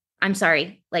 I'm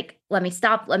sorry, let me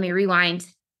stop, let me rewind.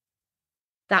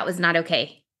 That was not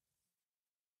okay.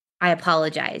 I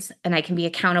apologize. And I can be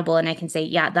accountable and I can say,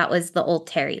 yeah, that was the old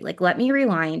Terry. Let me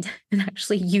rewind and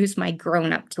actually use my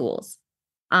grown-up tools.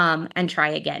 And try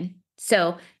again.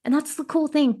 So, and that's the cool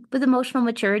thing with emotional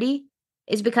maturity,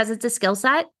 is because it's a skill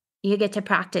set, you get to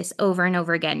practice over and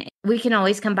over again. We can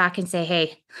always come back and say,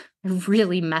 hey, I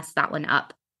really messed that one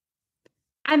up.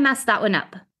 I messed that one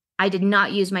up. I did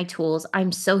not use my tools.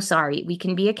 I'm so sorry. We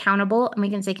can be accountable and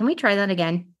we can say, can we try that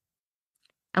again?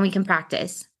 And we can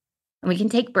practice and we can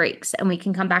take breaks and we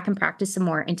can come back and practice some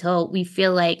more until we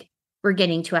feel like we're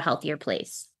getting to a healthier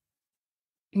place.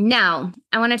 Now,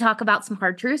 I want to talk about some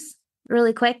hard truths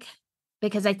really quick,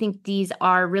 because I think these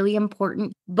are really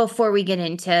important before we get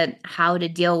into how to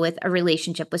deal with a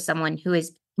relationship with someone who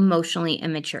is emotionally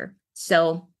immature.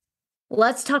 So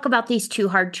let's talk about these two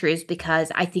hard truths,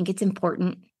 because I think it's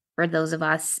important for those of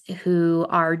us who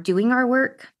are doing our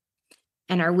work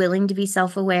and are willing to be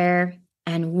self-aware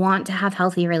and want to have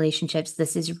healthy relationships.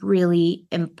 This is really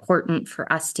important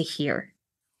for us to hear.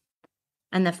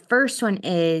 And the first one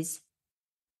is,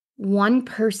 one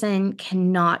person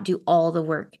cannot do all the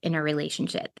work in a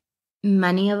relationship.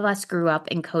 Many of us grew up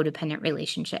in codependent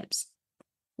relationships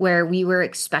where we were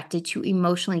expected to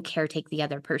emotionally caretake the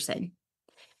other person.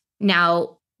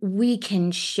 Now, we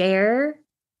can share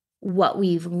what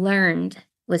we've learned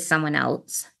with someone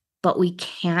else, but we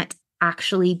can't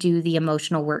actually do the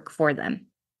emotional work for them.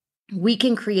 We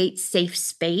can create safe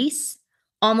space,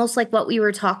 almost like what we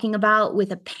were talking about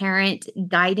with a parent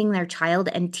guiding their child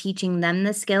and teaching them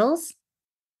the skills.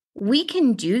 We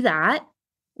can do that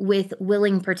with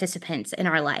willing participants in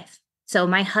our life. So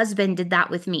my husband did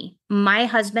that with me. My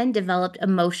husband developed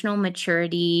emotional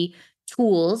maturity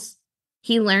tools.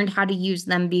 He learned how to use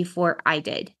them before I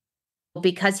did,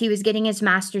 because he was getting his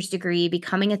master's degree,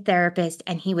 becoming a therapist,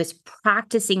 and he was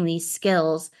practicing these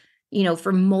skills,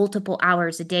 for multiple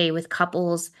hours a day with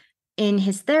couples in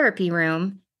his therapy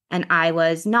room. And I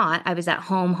was not. I was at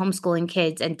home homeschooling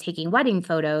kids and taking wedding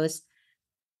photos.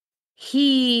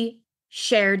 He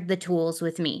shared the tools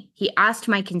with me. He asked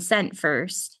my consent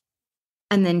first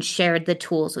and then shared the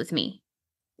tools with me.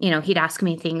 He'd ask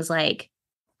me things like,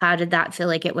 how did that feel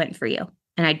like it went for you?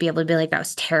 And I'd be able to be like, that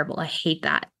was terrible. I hate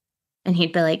that. And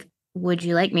he'd be like, would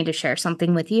you like me to share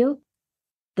something with you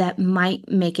that might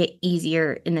make it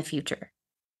easier in the future?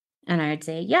 And I would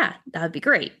say, yeah, that would be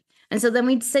great. And so then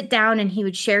we'd sit down and he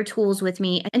would share tools with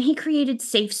me, and he created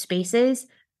safe spaces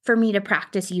for me to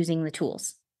practice using the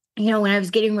tools. When I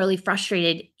was getting really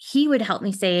frustrated, he would help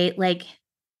me say, like,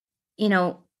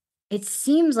 it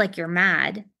seems like you're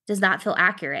mad. Does that feel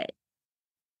accurate?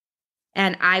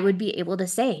 And I would be able to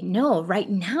say, no, right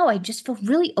now I just feel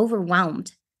really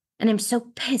overwhelmed. And I'm so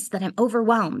pissed that I'm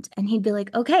overwhelmed. And he'd be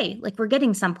like, okay, like, we're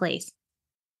getting someplace.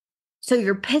 So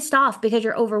you're pissed off because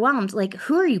you're overwhelmed. Like,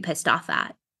 who are you pissed off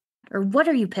at? Or what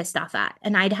are you pissed off at?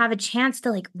 And I'd have a chance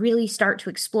to really start to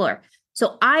explore.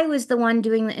 So I was the one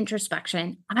doing the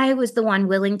introspection. I was the one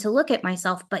willing to look at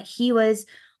myself, but he was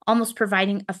almost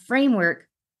providing a framework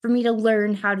for me to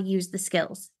learn how to use the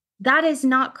skills. That is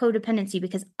not codependency,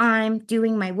 because I'm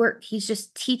doing my work. He's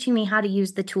just teaching me how to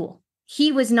use the tool.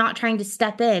 He was not trying to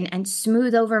step in and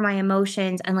smooth over my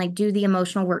emotions and do the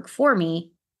emotional work for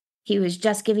me. He was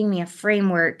just giving me a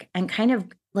framework and kind of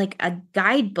like a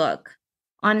guidebook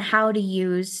on how to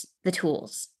use the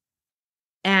tools.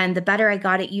 And the better I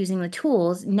got at using the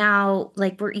tools, now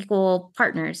we're equal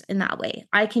partners in that way.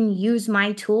 I can use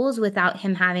my tools without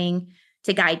him having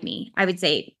to guide me. I would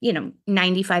say,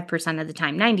 95% of the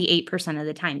time, 98% of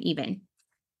the time even.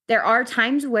 There are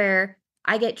times where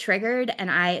I get triggered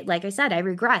and like I said, I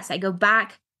regress. I go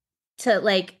back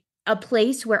to a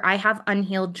place where I have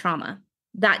unhealed trauma.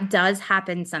 That does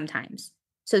happen sometimes.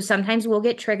 So sometimes we'll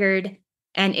get triggered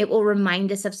and it will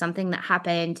remind us of something that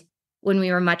happened when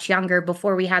we were much younger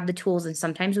before we had the tools. And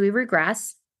sometimes we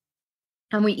regress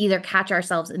and we either catch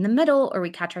ourselves in the middle or we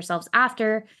catch ourselves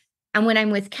after. And when I'm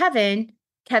with Kevin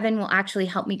will actually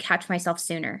help me catch myself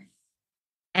sooner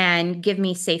and give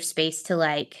me safe space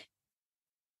to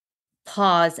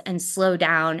pause and slow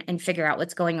down and figure out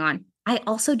what's going on. I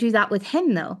also do that with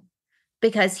him though,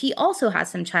 because he also has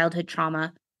some childhood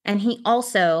trauma and he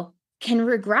also can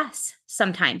regress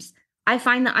sometimes. I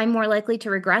find that I'm more likely to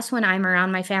regress when I'm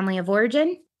around my family of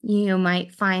origin. You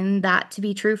might find that to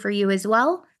be true for you as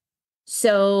well.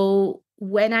 So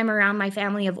when I'm around my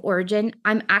family of origin,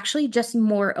 I'm actually just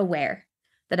more aware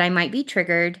that I might be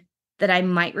triggered, that I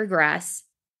might regress.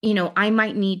 I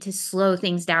might need to slow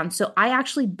things down. So I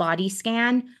actually body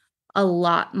scan a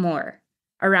lot more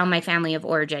around my family of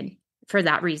origin for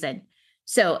that reason.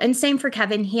 So, and same for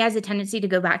Kevin, he has a tendency to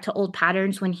go back to old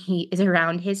patterns when he is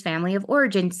around his family of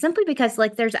origin, simply because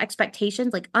there's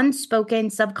expectations, unspoken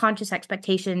subconscious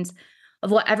expectations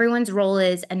of what everyone's role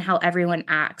is and how everyone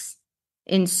acts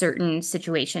in certain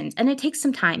situations. And it takes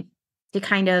some time to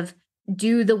kind of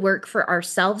do the work for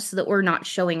ourselves so that we're not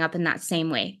showing up in that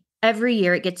same way. Every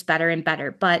year it gets better and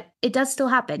better, but it does still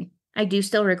happen. I do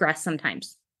still regress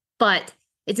sometimes, but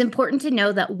it's important to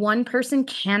know that one person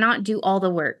cannot do all the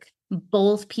work.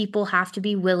 Both people have to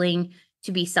be willing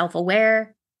to be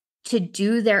self-aware, to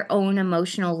do their own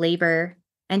emotional labor,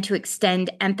 and to extend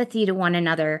empathy to one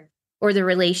another, or the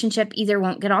relationship either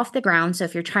won't get off the ground. So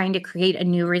if you're trying to create a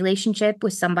new relationship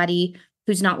with somebody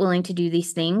who's not willing to do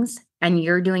these things and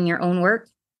you're doing your own work,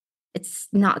 it's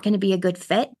not going to be a good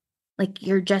fit. Like,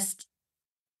 you're just,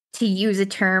 to use a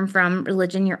term from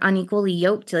religion, you're unequally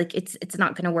yoked. Like, it's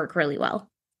not going to work really well.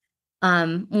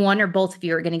 One or both of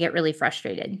you are going to get really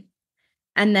frustrated.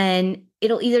 And then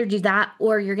it'll either do that,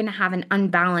 or you're going to have an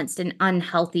unbalanced and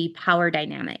unhealthy power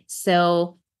dynamic.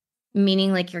 So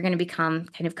meaning like you're going to become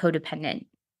kind of codependent,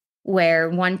 where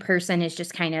one person is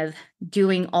just kind of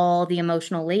doing all the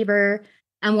emotional labor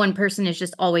and one person is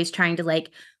just always trying to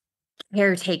like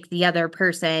caretake the other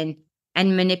person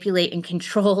and manipulate and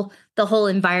control the whole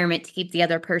environment to keep the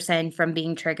other person from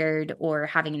being triggered or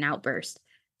having an outburst.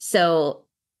 So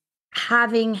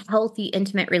having healthy,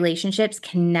 intimate relationships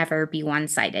can never be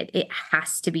one-sided. It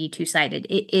has to be two-sided.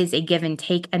 It is a give and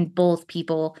take, and both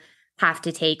people have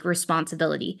to take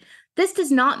responsibility. This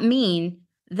does not mean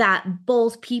that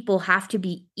both people have to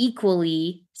be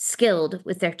equally skilled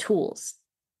with their tools.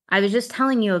 I was just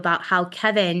telling you about how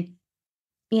Kevin,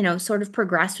 sort of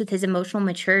progressed with his emotional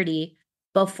maturity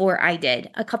before I did,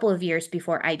 a couple of years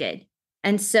before I did.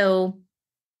 And so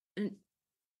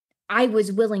I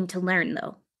was willing to learn,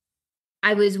 though.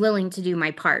 I was willing to do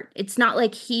my part. It's not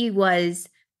like he was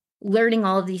learning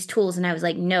all of these tools and I was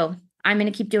like, no, I'm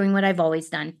going to keep doing what I've always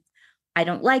done. I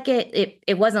don't like it.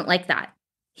 It wasn't like that.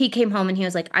 He came home and he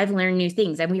was like, I've learned new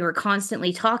things. And we were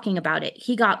constantly talking about it.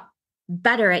 He got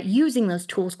better at using those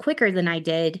tools quicker than I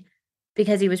did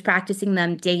because he was practicing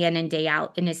them day in and day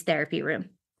out in his therapy room.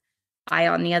 I,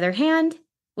 on the other hand,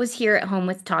 was here at home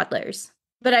with toddlers.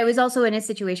 But I was also in a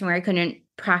situation where I couldn't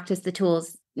practice the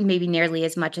tools maybe nearly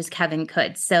as much as Kevin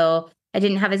could. So I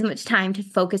didn't have as much time to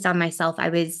focus on myself. I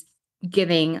was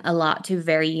giving a lot to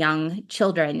very young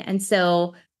children. And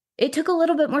so it took a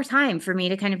little bit more time for me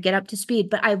to kind of get up to speed,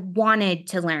 but I wanted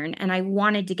to learn and I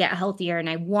wanted to get healthier and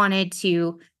I wanted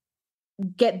to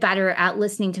get better at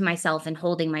listening to myself and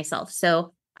holding myself.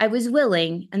 So I was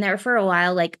willing, and there for a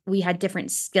while, like, we had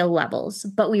different skill levels,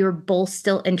 but we were both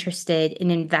still interested in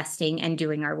investing and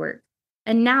doing our work.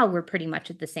 And now we're pretty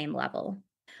much at the same level.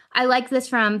 I like this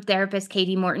from therapist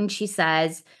Katie Morton. She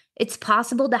says, it's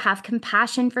possible to have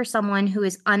compassion for someone who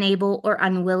is unable or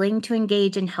unwilling to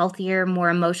engage in healthier,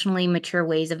 more emotionally mature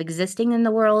ways of existing in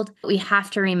the world. We have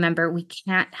to remember we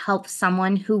can't help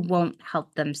someone who won't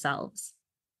help themselves.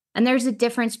 And there's a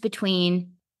difference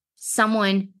between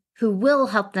someone who will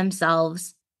help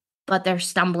themselves, but they're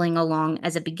stumbling along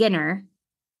as a beginner,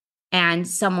 and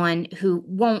someone who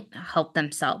won't help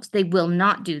themselves. They will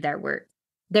not do their work.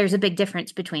 There's a big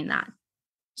difference between that.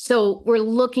 So we're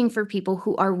looking for people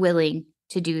who are willing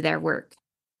to do their work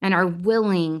and are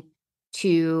willing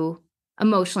to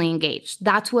emotionally engage.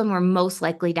 That's when we're most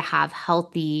likely to have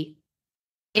healthy,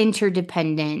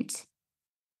 interdependent,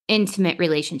 intimate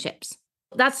relationships.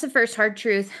 That's the first hard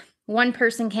truth. One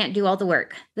person can't do all the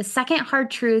work. The second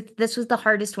hard truth, this was the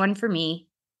hardest one for me,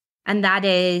 and that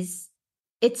is,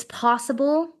 it's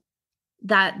possible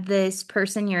that this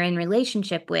person you're in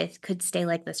relationship with could stay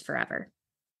like this forever.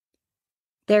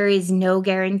 There is no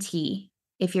guarantee,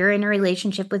 if you're in a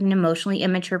relationship with an emotionally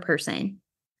immature person,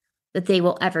 that they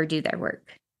will ever do their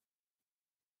work.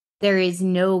 There is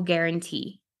no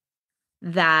guarantee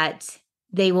that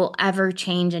they will ever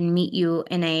change and meet you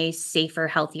in a safer,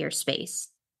 healthier space.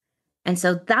 And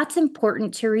so that's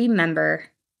important to remember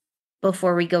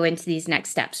before we go into these next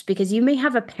steps, because you may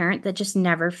have a parent that just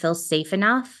never feels safe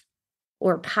enough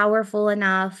or powerful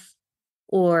enough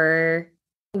or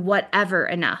whatever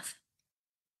enough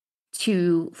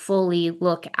to fully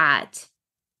look at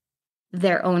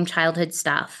their own childhood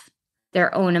stuff,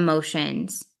 their own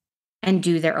emotions, and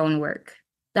do their own work.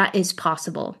 That is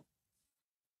possible.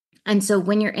 And so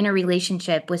when you're in a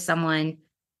relationship with someone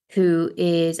who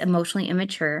is emotionally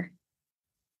immature,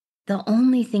 the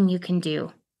only thing you can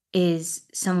do is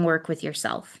some work with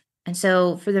yourself. And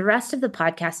so for the rest of the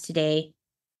podcast today,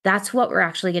 that's what we're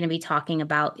actually going to be talking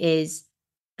about, is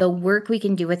the work we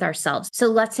can do with ourselves. So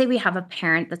let's say we have a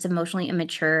parent that's emotionally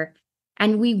immature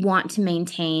and we want to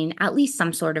maintain at least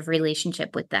some sort of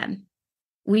relationship with them.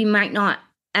 We might not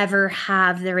ever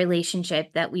have the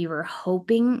relationship that we were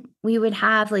hoping we would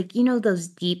have, like, those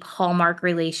deep Hallmark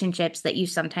relationships that you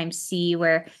sometimes see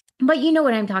but you know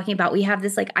what I'm talking about. We have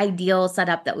this like ideal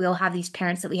setup that we'll have these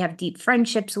parents that we have deep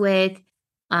friendships with,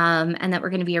 and that we're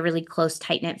going to be a really close,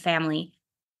 tight-knit family.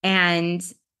 And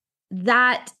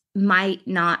that might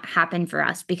not happen for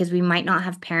us because we might not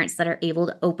have parents that are able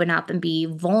to open up and be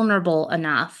vulnerable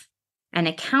enough and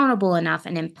accountable enough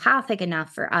and empathic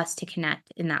enough for us to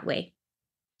connect in that way.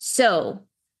 So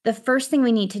the first thing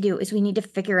we need to do is we need to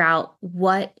figure out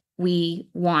what we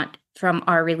want from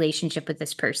our relationship with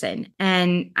this person.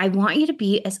 And I want you to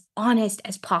be as honest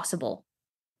as possible.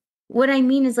 What I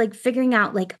mean is like figuring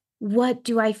out like, what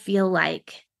do I feel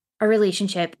like a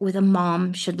relationship with a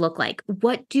mom should look like?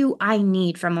 What do I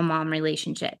need from a mom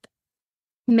relationship?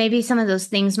 Maybe some of those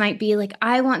things might be like,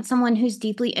 I want someone who's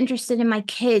deeply interested in my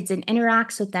kids and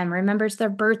interacts with them, remembers their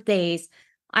birthdays.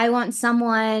 I want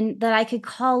someone that I could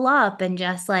call up and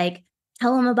just like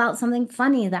tell them about something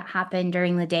funny that happened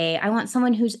during the day. I want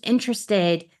someone who's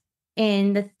interested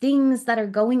in the things that are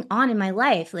going on in my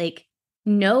life, like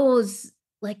knows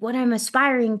like what I'm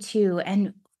aspiring to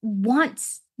and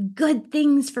wants good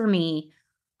things for me.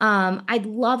 I'd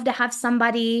love to have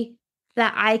somebody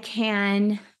that I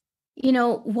can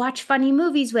watch funny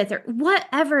movies with or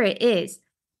whatever it is.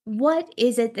 What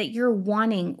is it that you're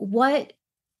wanting? What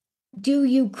do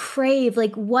you crave?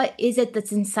 Like, what is it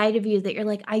that's inside of you that you're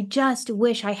like, I just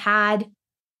wish I had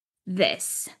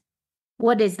this?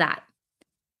 What is that?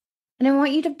 And I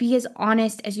want you to be as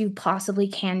honest as you possibly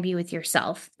can be with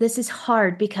yourself. This is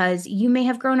hard because you may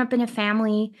have grown up in a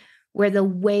family where the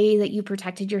way that you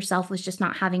protected yourself was just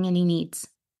not having any needs.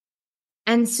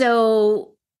 And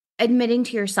so admitting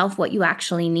to yourself what you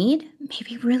actually need may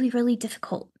be really, really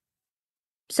difficult.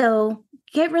 So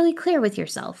get really clear with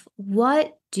yourself.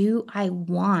 What do I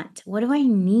want? What do I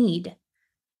need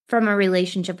from a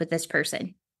relationship with this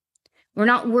person? We're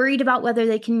not worried about whether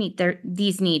they can meet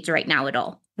these needs right now at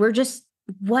all. We're just,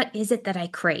 what is it that I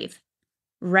crave?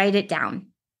 Write it down.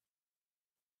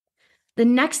 The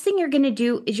next thing you're going to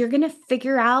do is you're going to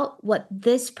figure out what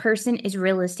this person is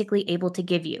realistically able to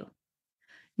give you.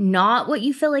 Not what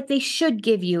you feel like they should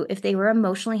give you if they were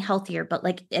emotionally healthier, but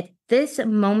like at this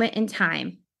moment in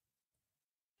time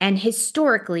and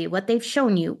historically what they've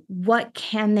shown you, what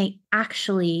can they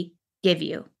actually give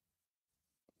you?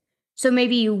 So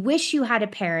maybe you wish you had a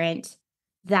parent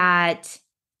that,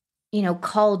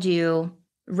 called you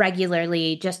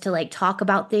regularly just to like talk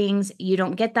about things. You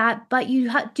don't get that, but you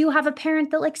do have a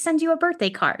parent that like sends you a birthday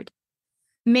card.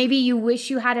 Maybe you wish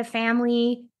you had a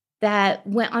family that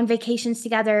went on vacations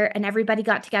together and everybody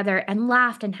got together and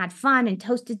laughed and had fun and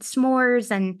toasted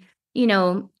s'mores and,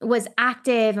 was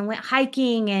active and went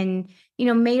hiking and,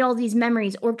 made all these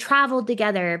memories or traveled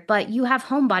together, but you have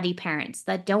homebody parents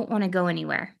that don't want to go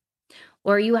anywhere.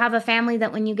 Or you have a family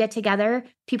that when you get together,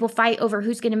 people fight over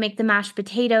who's going to make the mashed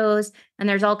potatoes, and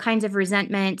there's all kinds of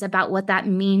resentment about what that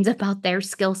means about their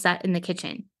skill set in the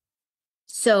kitchen.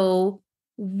 So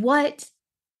what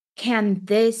can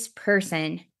this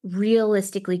person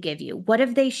realistically give you? What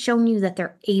have they shown you that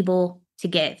they're able to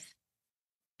give?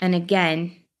 And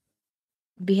again,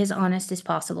 be as honest as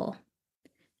possible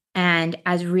and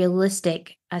as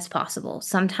realistic as possible.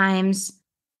 Sometimes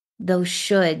those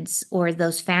shoulds or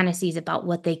those fantasies about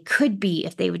what they could be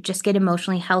if they would just get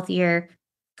emotionally healthier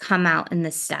come out in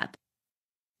this step.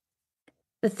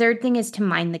 The third thing is to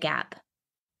mind the gap.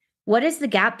 What is the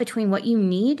gap between what you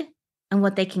need and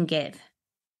what they can give?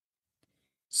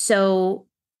 So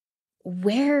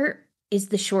where is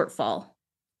the shortfall?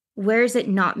 Where is it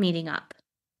not meeting up?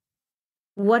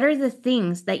 What are the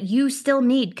things that you still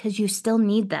need because you still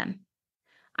need them?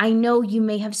 I know you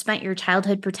may have spent your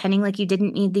childhood pretending like you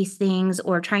didn't need these things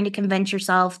or trying to convince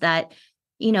yourself that,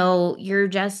 you're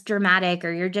just dramatic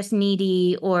or you're just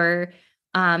needy or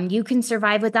you can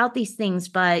survive without these things,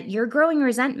 but you're growing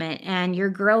resentment and you're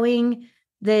growing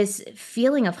this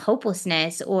feeling of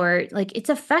hopelessness or like it's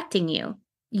affecting you.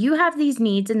 You have these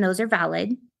needs and those are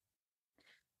valid.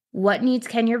 What needs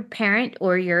can your parent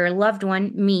or your loved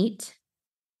one meet?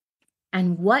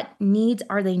 And what needs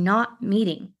are they not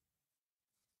meeting?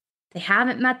 They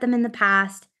haven't met them in the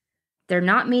past. They're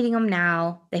not meeting them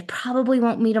now. They probably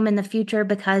won't meet them in the future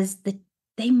because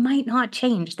they might not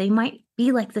change. They might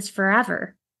be like this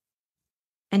forever.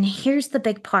 And here's the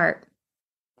big part.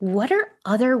 What are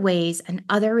other ways and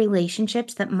other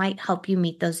relationships that might help you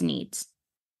meet those needs?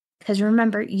 Because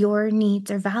remember, your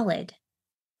needs are valid.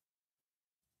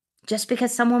 Just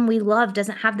because someone we love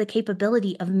doesn't have the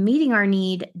capability of meeting our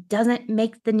need doesn't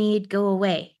make the need go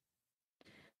away.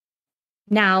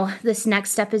 Now, this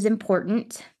next step is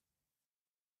important.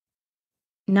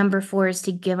 Number 4 is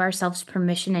to give ourselves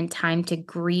permission and time to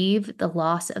grieve the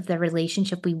loss of the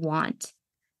relationship we want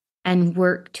and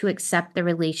work to accept the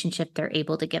relationship they're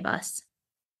able to give us.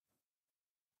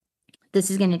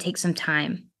 This is going to take some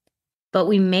time, but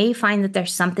we may find that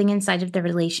there's something inside of the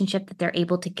relationship that they're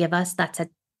able to give us that's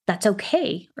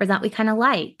okay or that we kind of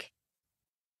like.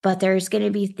 But there's going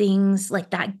to be things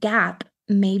like that gap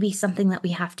may be something that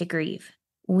we have to grieve.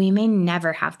 We may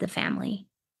never have the family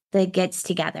that gets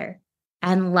together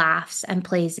and laughs and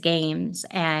plays games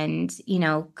and,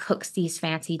 cooks these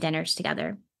fancy dinners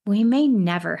together. We may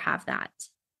never have that.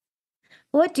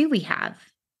 What do we have?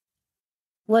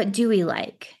 What do we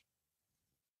like?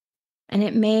 And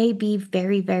it may be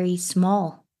very, very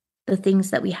small, the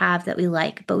things that we have that we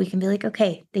like, but we can be like,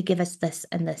 okay, they give us this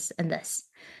and this and this.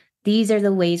 These are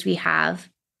the ways we have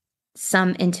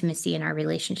some intimacy in our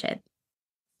relationship.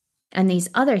 And these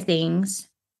other things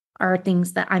are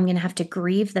things that I'm going to have to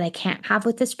grieve that I can't have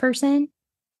with this person,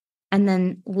 and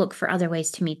then look for other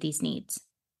ways to meet these needs.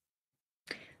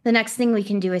 The next thing we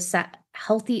can do is set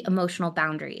healthy emotional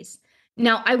boundaries.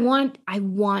 Now, I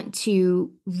want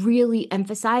to really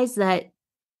emphasize that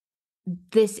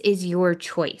this is your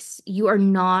choice. You are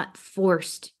not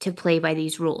forced to play by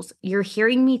these rules. You're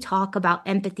hearing me talk about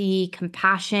empathy,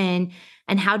 compassion,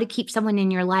 and how to keep someone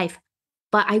in your life.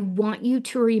 But I want you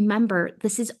to remember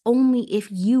this is only if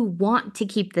you want to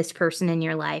keep this person in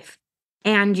your life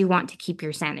and you want to keep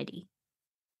your sanity.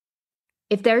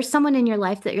 If there's someone in your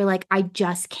life that you're like, I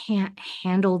just can't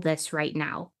handle this right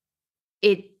now,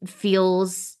 it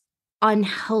feels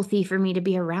unhealthy for me to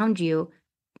be around you,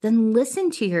 then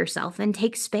listen to yourself and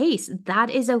take space. That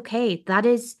is okay. That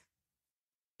is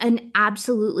an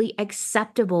absolutely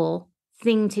acceptable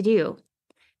thing to do.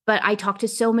 But I talk to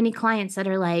so many clients that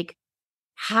are like,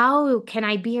 how can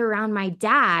I be around my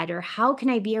dad, or how can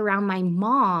I be around my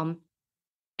mom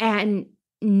and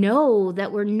know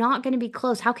that we're not going to be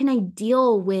close? How can I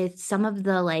deal with some of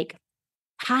the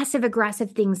passive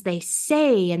aggressive things they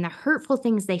say and the hurtful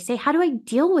things they say? How do I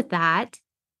deal with that?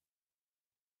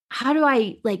 How do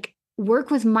I work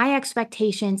with my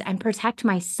expectations and protect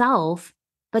myself,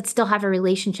 but still have a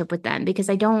relationship with them? Because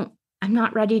I'm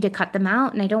not ready to cut them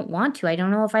out, and I don't want to. I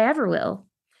don't know if I ever will.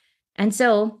 And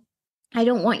so I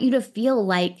don't want you to feel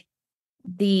like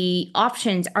the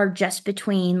options are just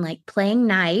between playing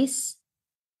nice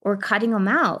or cutting them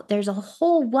out. There's a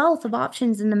whole wealth of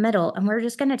options in the middle, and we're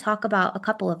just going to talk about a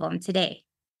couple of them today.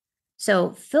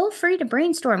 So feel free to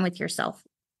brainstorm with yourself.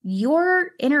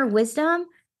 Your inner wisdom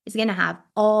is going to have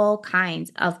all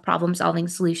kinds of problem-solving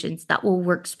solutions that will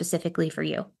work specifically for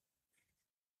you.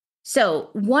 So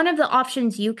one of the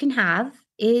options you can have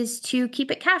is to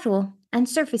keep it casual and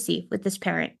surfacey with this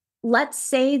parent. Let's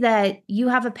say that you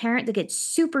have a parent that gets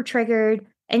super triggered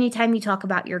anytime you talk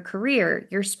about your career,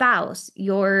 your spouse,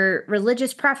 your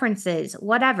religious preferences,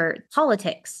 whatever,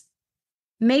 politics.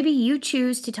 Maybe you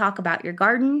choose to talk about your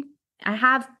garden. I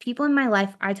have people in my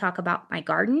life, I talk about my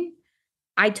garden.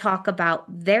 I talk about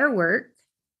their work.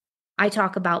 I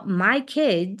talk about my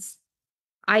kids.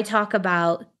 I talk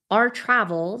about our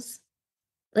travels.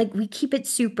 We keep it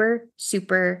super,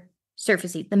 super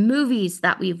surfacey. The movies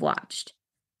that we've watched,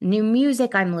 new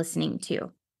music I'm listening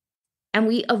to, and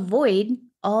we avoid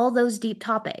all those deep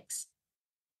topics.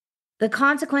 The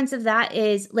consequence of that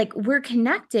is we're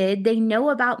connected. They know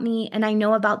about me and I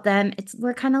know about them.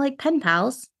 We're kind of like pen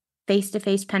pals,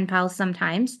 face-to-face pen pals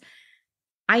sometimes.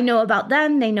 I know about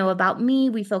them. They know about me.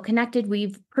 We feel connected.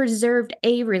 We've preserved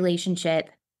a relationship.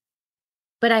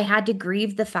 But I had to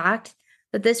grieve the fact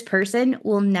that this person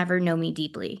will never know me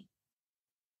deeply.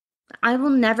 I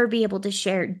will never be able to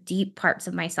share deep parts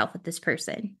of myself with this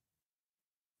person.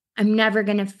 I'm never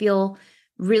going to feel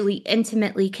really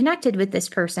intimately connected with this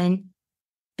person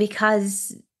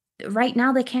because right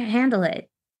now they can't handle it.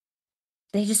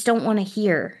 They just don't want to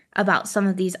hear about some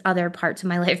of these other parts of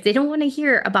my life. They don't want to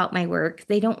hear about my work.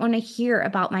 They don't want to hear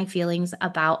about my feelings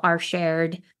about our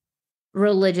shared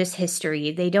religious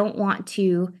history. They don't want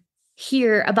to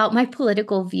hear about my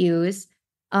political views.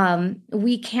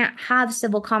 We can't have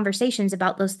civil conversations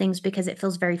about those things because it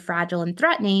feels very fragile and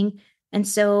threatening. And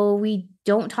so we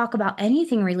don't talk about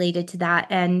anything related to that.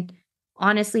 And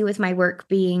honestly, with my work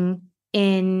being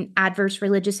in adverse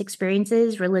religious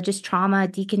experiences, religious trauma,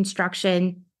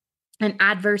 deconstruction, and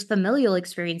adverse familial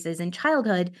experiences in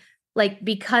childhood,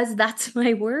 because that's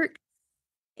my work,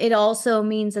 it also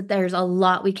means that there's a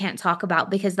lot we can't talk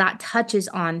about because that touches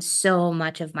on so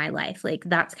much of my life.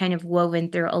 That's kind of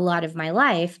woven through a lot of my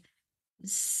life.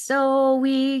 So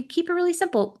we keep it really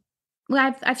simple.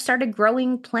 I've started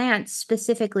growing plants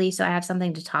specifically, so I have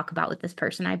something to talk about with this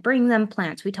person. I bring them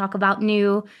plants. We talk about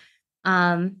new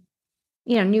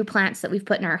plants that we've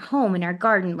put in our home, in our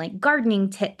garden, gardening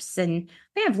tips. And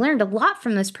I've learned a lot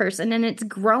from this person, and it's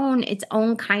grown its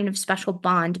own kind of special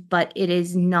bond, but it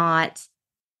is not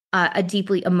a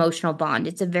deeply emotional bond.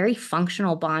 It's a very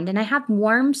functional bond. And I have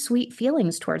warm, sweet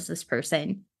feelings towards this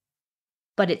person,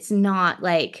 but it's not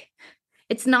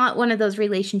one of those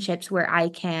relationships where I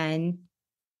can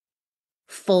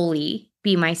fully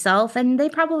be myself, and they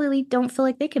probably don't feel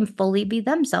like they can fully be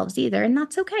themselves either, and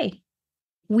that's okay.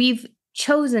 We've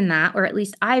chosen that, or at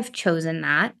least I've chosen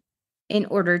that, in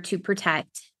order to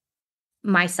protect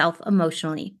myself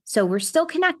emotionally. So we're still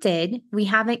connected. We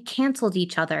haven't canceled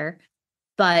each other,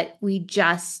 but we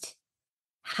just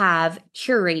have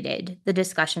curated the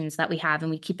discussions that we have,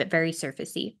 and we keep it very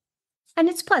surfacey. And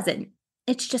it's pleasant.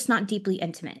 It's just not deeply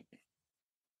intimate.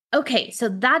 Okay, so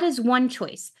that is one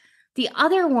choice. The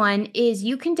other one is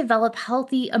you can develop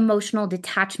healthy emotional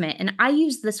detachment. And I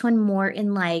use this one more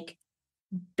in like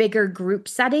bigger group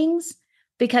settings,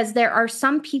 because there are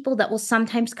some people that will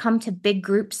sometimes come to big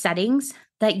group settings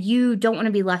that you don't want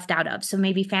to be left out of. So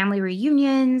maybe family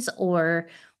reunions or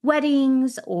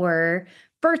weddings or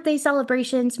birthday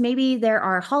celebrations. Maybe there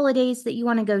are holidays that you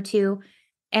want to go to,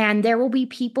 and there will be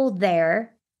people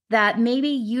there that maybe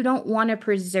you don't want to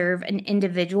preserve an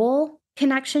individual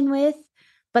connection with,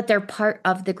 but they're part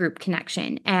of the group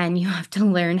connection, and you have to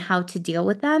learn how to deal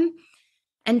with them.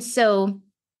 And so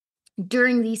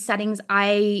during these settings,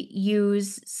 I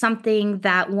use something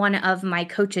that one of my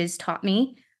coaches taught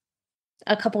me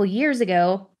a couple years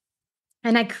ago,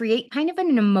 and I create kind of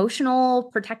an emotional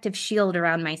protective shield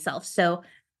around myself. So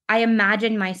I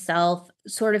imagine myself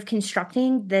sort of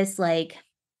constructing this like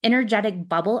energetic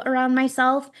bubble around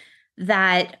myself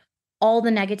that all the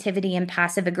negativity and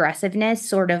passive aggressiveness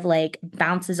sort of like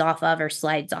bounces off of or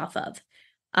slides off of.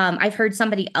 I've heard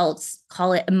somebody else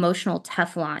call it emotional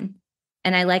Teflon.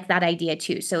 And I like that idea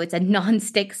too. So it's a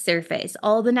non-stick surface.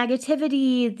 All the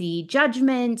negativity, the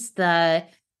judgments, the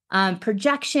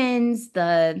projections,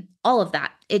 all of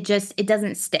that. It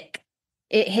doesn't stick.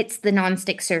 It hits the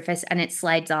non-stick surface and it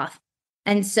slides off.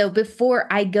 And so before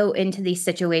I go into these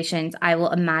situations, I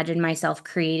will imagine myself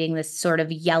creating this sort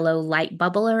of yellow light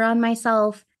bubble around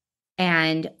myself.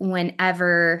 And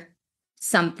whenever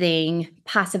something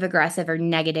passive aggressive or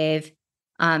negative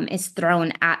is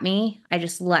thrown at me, I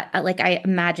just I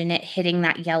imagine it hitting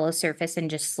that yellow surface and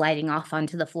just sliding off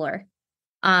onto the floor.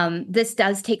 This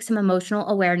does take some emotional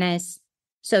awareness.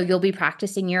 So you'll be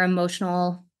practicing your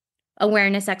emotional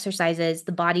awareness exercises,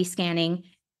 the body scanning.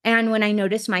 And when I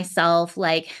notice myself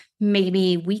like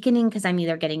maybe weakening because I'm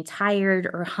either getting tired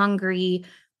or hungry,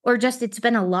 or just it's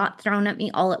been a lot thrown at me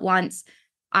all at once,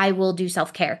 I will do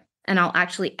self-care and I'll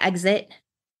actually exit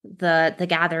the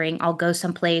gathering. I'll go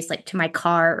someplace like to my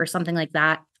car or something like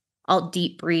that. I'll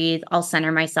deep breathe, I'll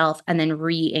center myself, and then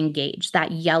re-engage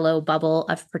that yellow bubble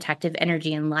of protective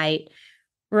energy and light.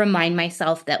 Remind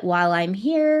myself that while I'm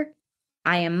here,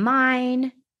 I am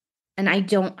mine, and I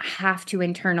don't have to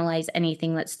internalize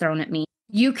anything that's thrown at me.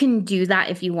 You can do that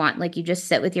if you want. Like you just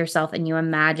sit with yourself and you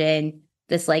imagine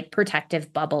this like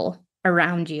protective bubble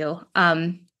around you.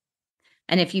 And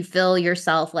if you feel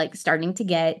yourself like starting to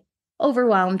get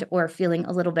overwhelmed or feeling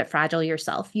a little bit fragile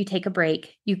yourself, you take a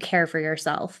break, you care for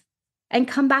yourself, and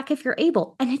come back if you're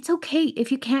able. And it's okay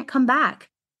if you can't come back.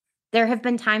 There have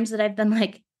been times that I've been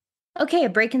like, okay, a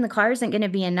break in the car isn't going to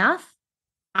be enough.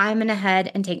 I'm going to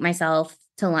head and take myself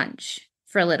to lunch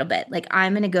for a little bit. Like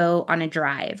I'm going to go on a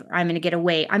drive, or I'm going to get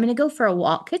away. I'm going to go for a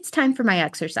walk. It's time for my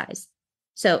exercise.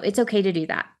 So it's okay to do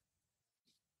that.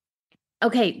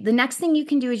 Okay, the next thing you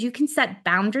can do is you can set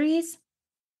boundaries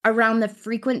around the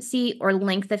frequency or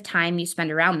length of time you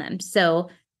spend around them. So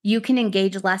you can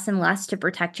engage less and less to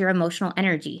protect your emotional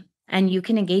energy, and you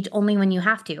can engage only when you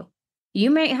have to. You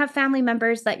might have family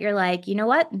members that you're like, you know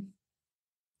what?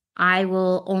 I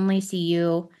will only see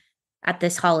you at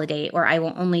this holiday, or I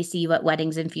will only see you at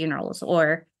weddings and funerals,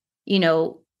 or,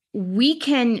 we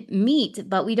can meet,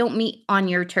 but we don't meet on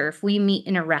your turf. We meet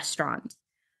in a restaurant,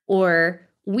 or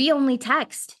we only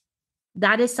text.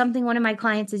 That is something one of my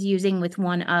clients is using with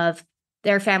one of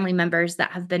their family members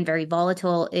that have been very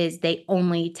volatile, is they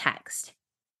only text.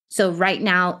 So right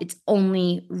now it's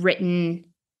only written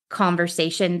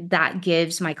conversation that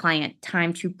gives my client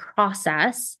time to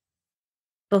process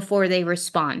before they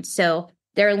respond. So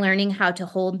they're learning how to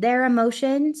hold their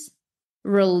emotions,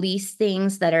 release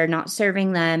things that are not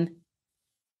serving them,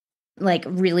 like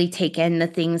really take in the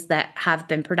things that have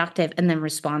been productive and then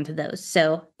respond to those.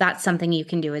 So that's something you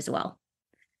can do as well.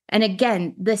 And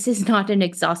again, this is not an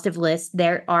exhaustive list.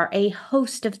 There are a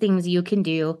host of things you can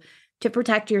do to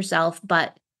protect yourself,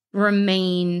 but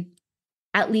remain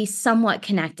at least somewhat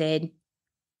connected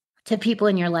to people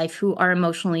in your life who are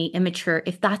emotionally immature,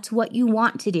 if that's what you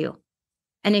want to do.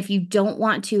 And if you don't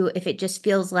want to, if it just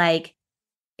feels like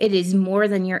it is more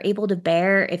than you're able to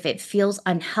bear, if it feels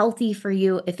unhealthy for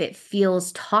you, if it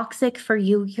feels toxic for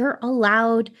you, you're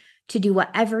allowed to do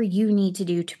whatever you need to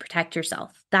do to protect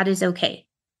yourself. That is okay.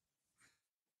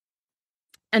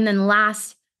 And then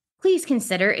last, please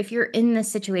consider, if you're in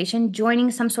this situation, joining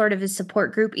some sort of a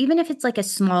support group, even if it's like a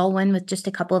small one with just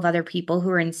a couple of other people who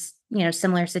are in,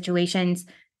 similar situations,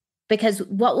 because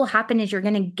what will happen is you're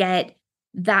going to get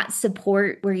that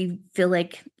support where you feel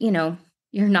like,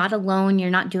 you're not alone, you're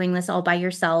not doing this all by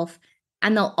yourself.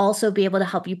 And they'll also be able to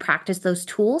help you practice those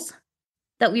tools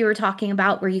that we were talking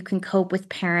about, where you can cope with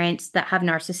parents that have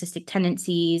narcissistic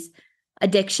tendencies,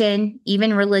 addiction,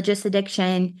 even religious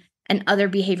addiction, and other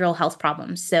behavioral health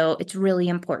problems. So it's really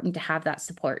important to have that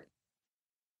support.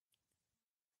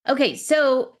 Okay,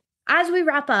 so as we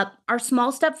wrap up, our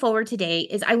small step forward today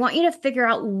is I want you to figure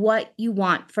out what you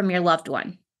want from your loved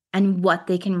one and what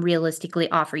they can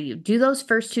realistically offer you. Do those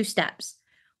first two steps.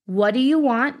 What do you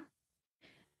want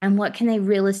and what can they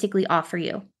realistically offer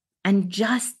you? And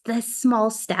just this small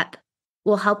step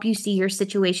will help you see your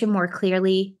situation more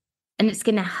clearly, and it's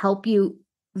going to help you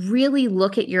really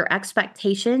look at your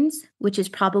expectations, which is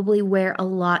probably where a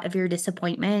lot of your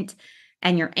disappointment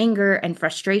and your anger and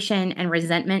frustration and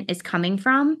resentment is coming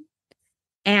from.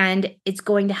 And it's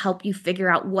going to help you figure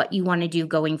out what you want to do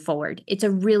going forward. It's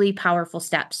a really powerful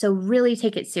step. So really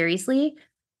take it seriously.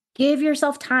 Give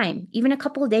yourself time, even a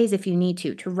couple of days if you need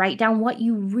to write down what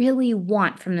you really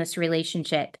want from this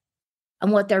relationship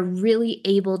and what they're really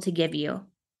able to give you.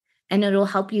 And it'll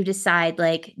help you decide,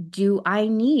 like, do I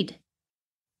need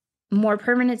more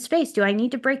permanent space? Do I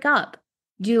need to break up?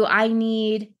 Do I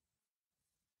need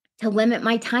to limit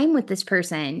my time with this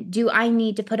person? Do I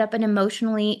need to put up an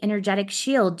emotionally energetic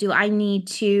shield? Do I need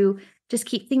to just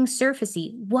keep things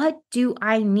surfacey? What do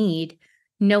I need,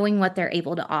 knowing what they're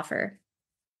able to offer?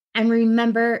 And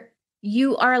remember,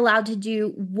 you are allowed to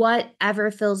do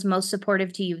whatever feels most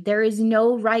supportive to you. There is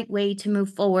no right way to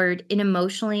move forward in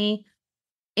emotionally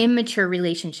immature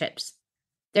relationships.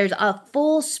 There's a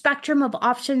full spectrum of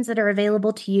options that are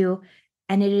available to you,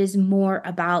 and it is more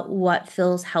about what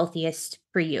feels healthiest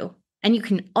for you. And you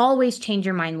can always change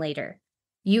your mind later.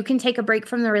 You can take a break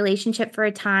from the relationship for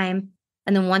a time,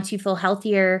 and then once you feel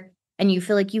healthier and you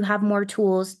feel like you have more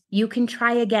tools, you can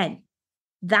try again.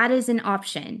 That is an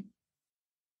option.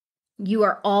 You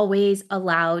are always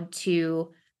allowed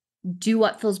to do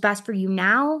what feels best for you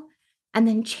now and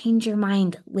then change your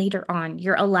mind later on.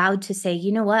 You're allowed to say,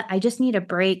 you know what, I just need a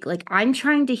break. Like, I'm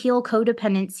trying to heal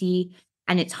codependency,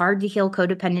 and it's hard to heal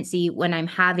codependency when I'm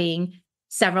having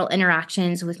several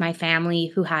interactions with my family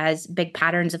who has big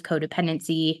patterns of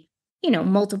codependency,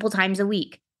 multiple times a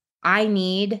week. I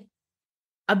need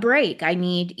a break. I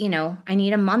need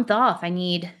a month off. I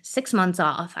need 6 months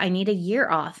off. I need a year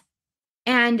off.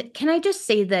 And can I just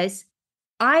say this?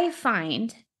 I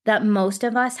find that most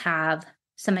of us have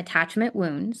some attachment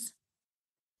wounds,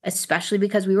 especially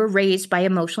because we were raised by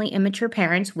emotionally immature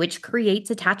parents, which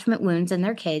creates attachment wounds in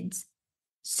their kids.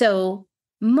 So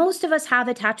most of us have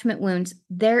attachment wounds.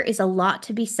 There is a lot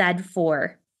to be said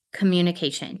for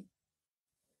communication.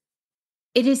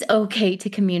 It is okay to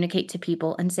communicate to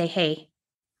people and say, hey,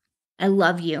 I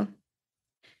love you.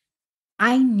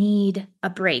 I need a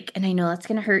break. And I know that's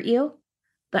going to hurt you,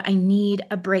 but I need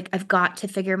a break. I've got to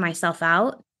figure myself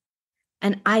out,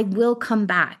 and I will come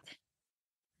back,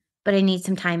 but I need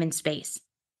some time and space.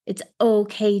 It's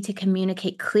okay to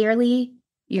communicate clearly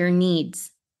your needs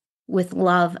with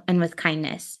love and with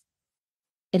kindness.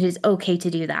 It is okay to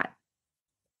do that.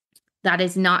 That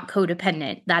is not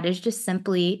codependent. That is just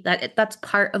simply that's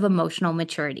part of emotional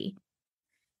maturity.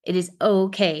 It is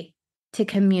okay to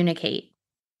communicate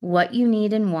what you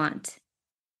need and want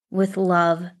with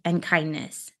love and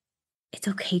kindness. It's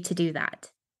okay to do that.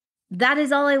 That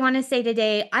is all I want to say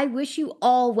today. I wish you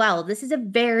all well. This is a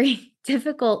very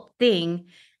difficult thing,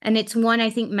 and it's one I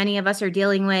think many of us are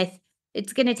dealing with.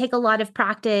 It's going to take a lot of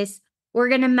practice. We're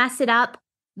going to mess it up.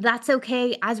 That's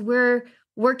okay. As we're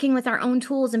working with our own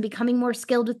tools and becoming more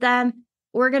skilled with them,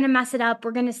 we're going to mess it up.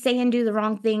 We're going to say and do the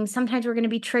wrong things. Sometimes we're going to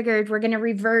be triggered. We're going to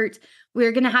revert.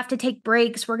 We're going to have to take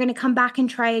breaks. We're going to come back and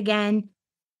try again.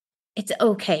 It's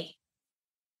okay.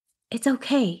 It's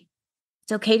okay.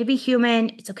 It's okay to be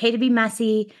human. It's okay to be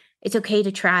messy. It's okay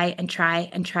to try and try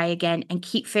and try again and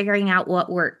keep figuring out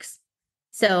what works.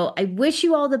 So I wish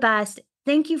you all the best.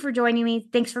 Thank you for joining me.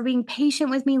 Thanks for being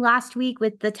patient with me last week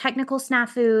with the technical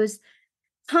snafus.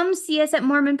 Come see us at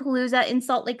Mormon Palooza in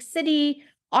Salt Lake City.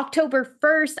 October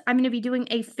 1st, I'm going to be doing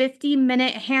a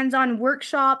 50-minute hands-on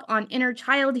workshop on inner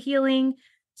child healing.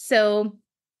 So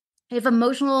if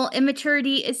emotional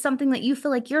immaturity is something that you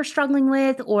feel like you're struggling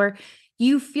with, or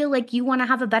you feel like you want to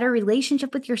have a better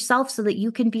relationship with yourself so that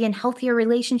you can be in healthier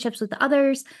relationships with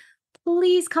others,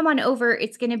 please come on over.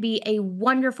 It's going to be a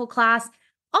wonderful class.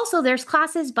 Also, there's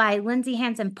classes by Lindsay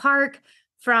Park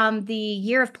from the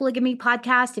Year of Polygamy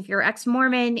podcast. If you're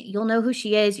ex-Mormon, you'll know who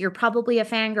she is. You're probably a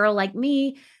fangirl like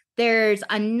me. There's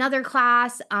another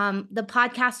class, the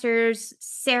podcasters,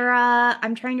 Sarah,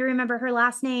 I'm trying to remember her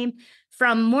last name,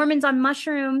 from Mormons on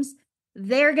Mushrooms.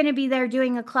 They're going to be there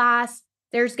doing a class.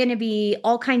 There's going to be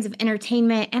all kinds of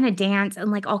entertainment and a dance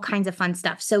and like all kinds of fun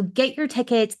stuff. So get your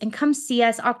tickets and come see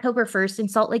us October 1st in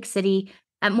Salt Lake City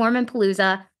at Mormon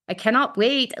Palooza. I cannot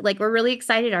wait. Like, we're really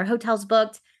excited. Our hotel's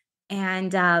booked.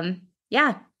 And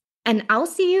yeah, and I'll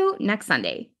see you next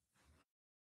Sunday.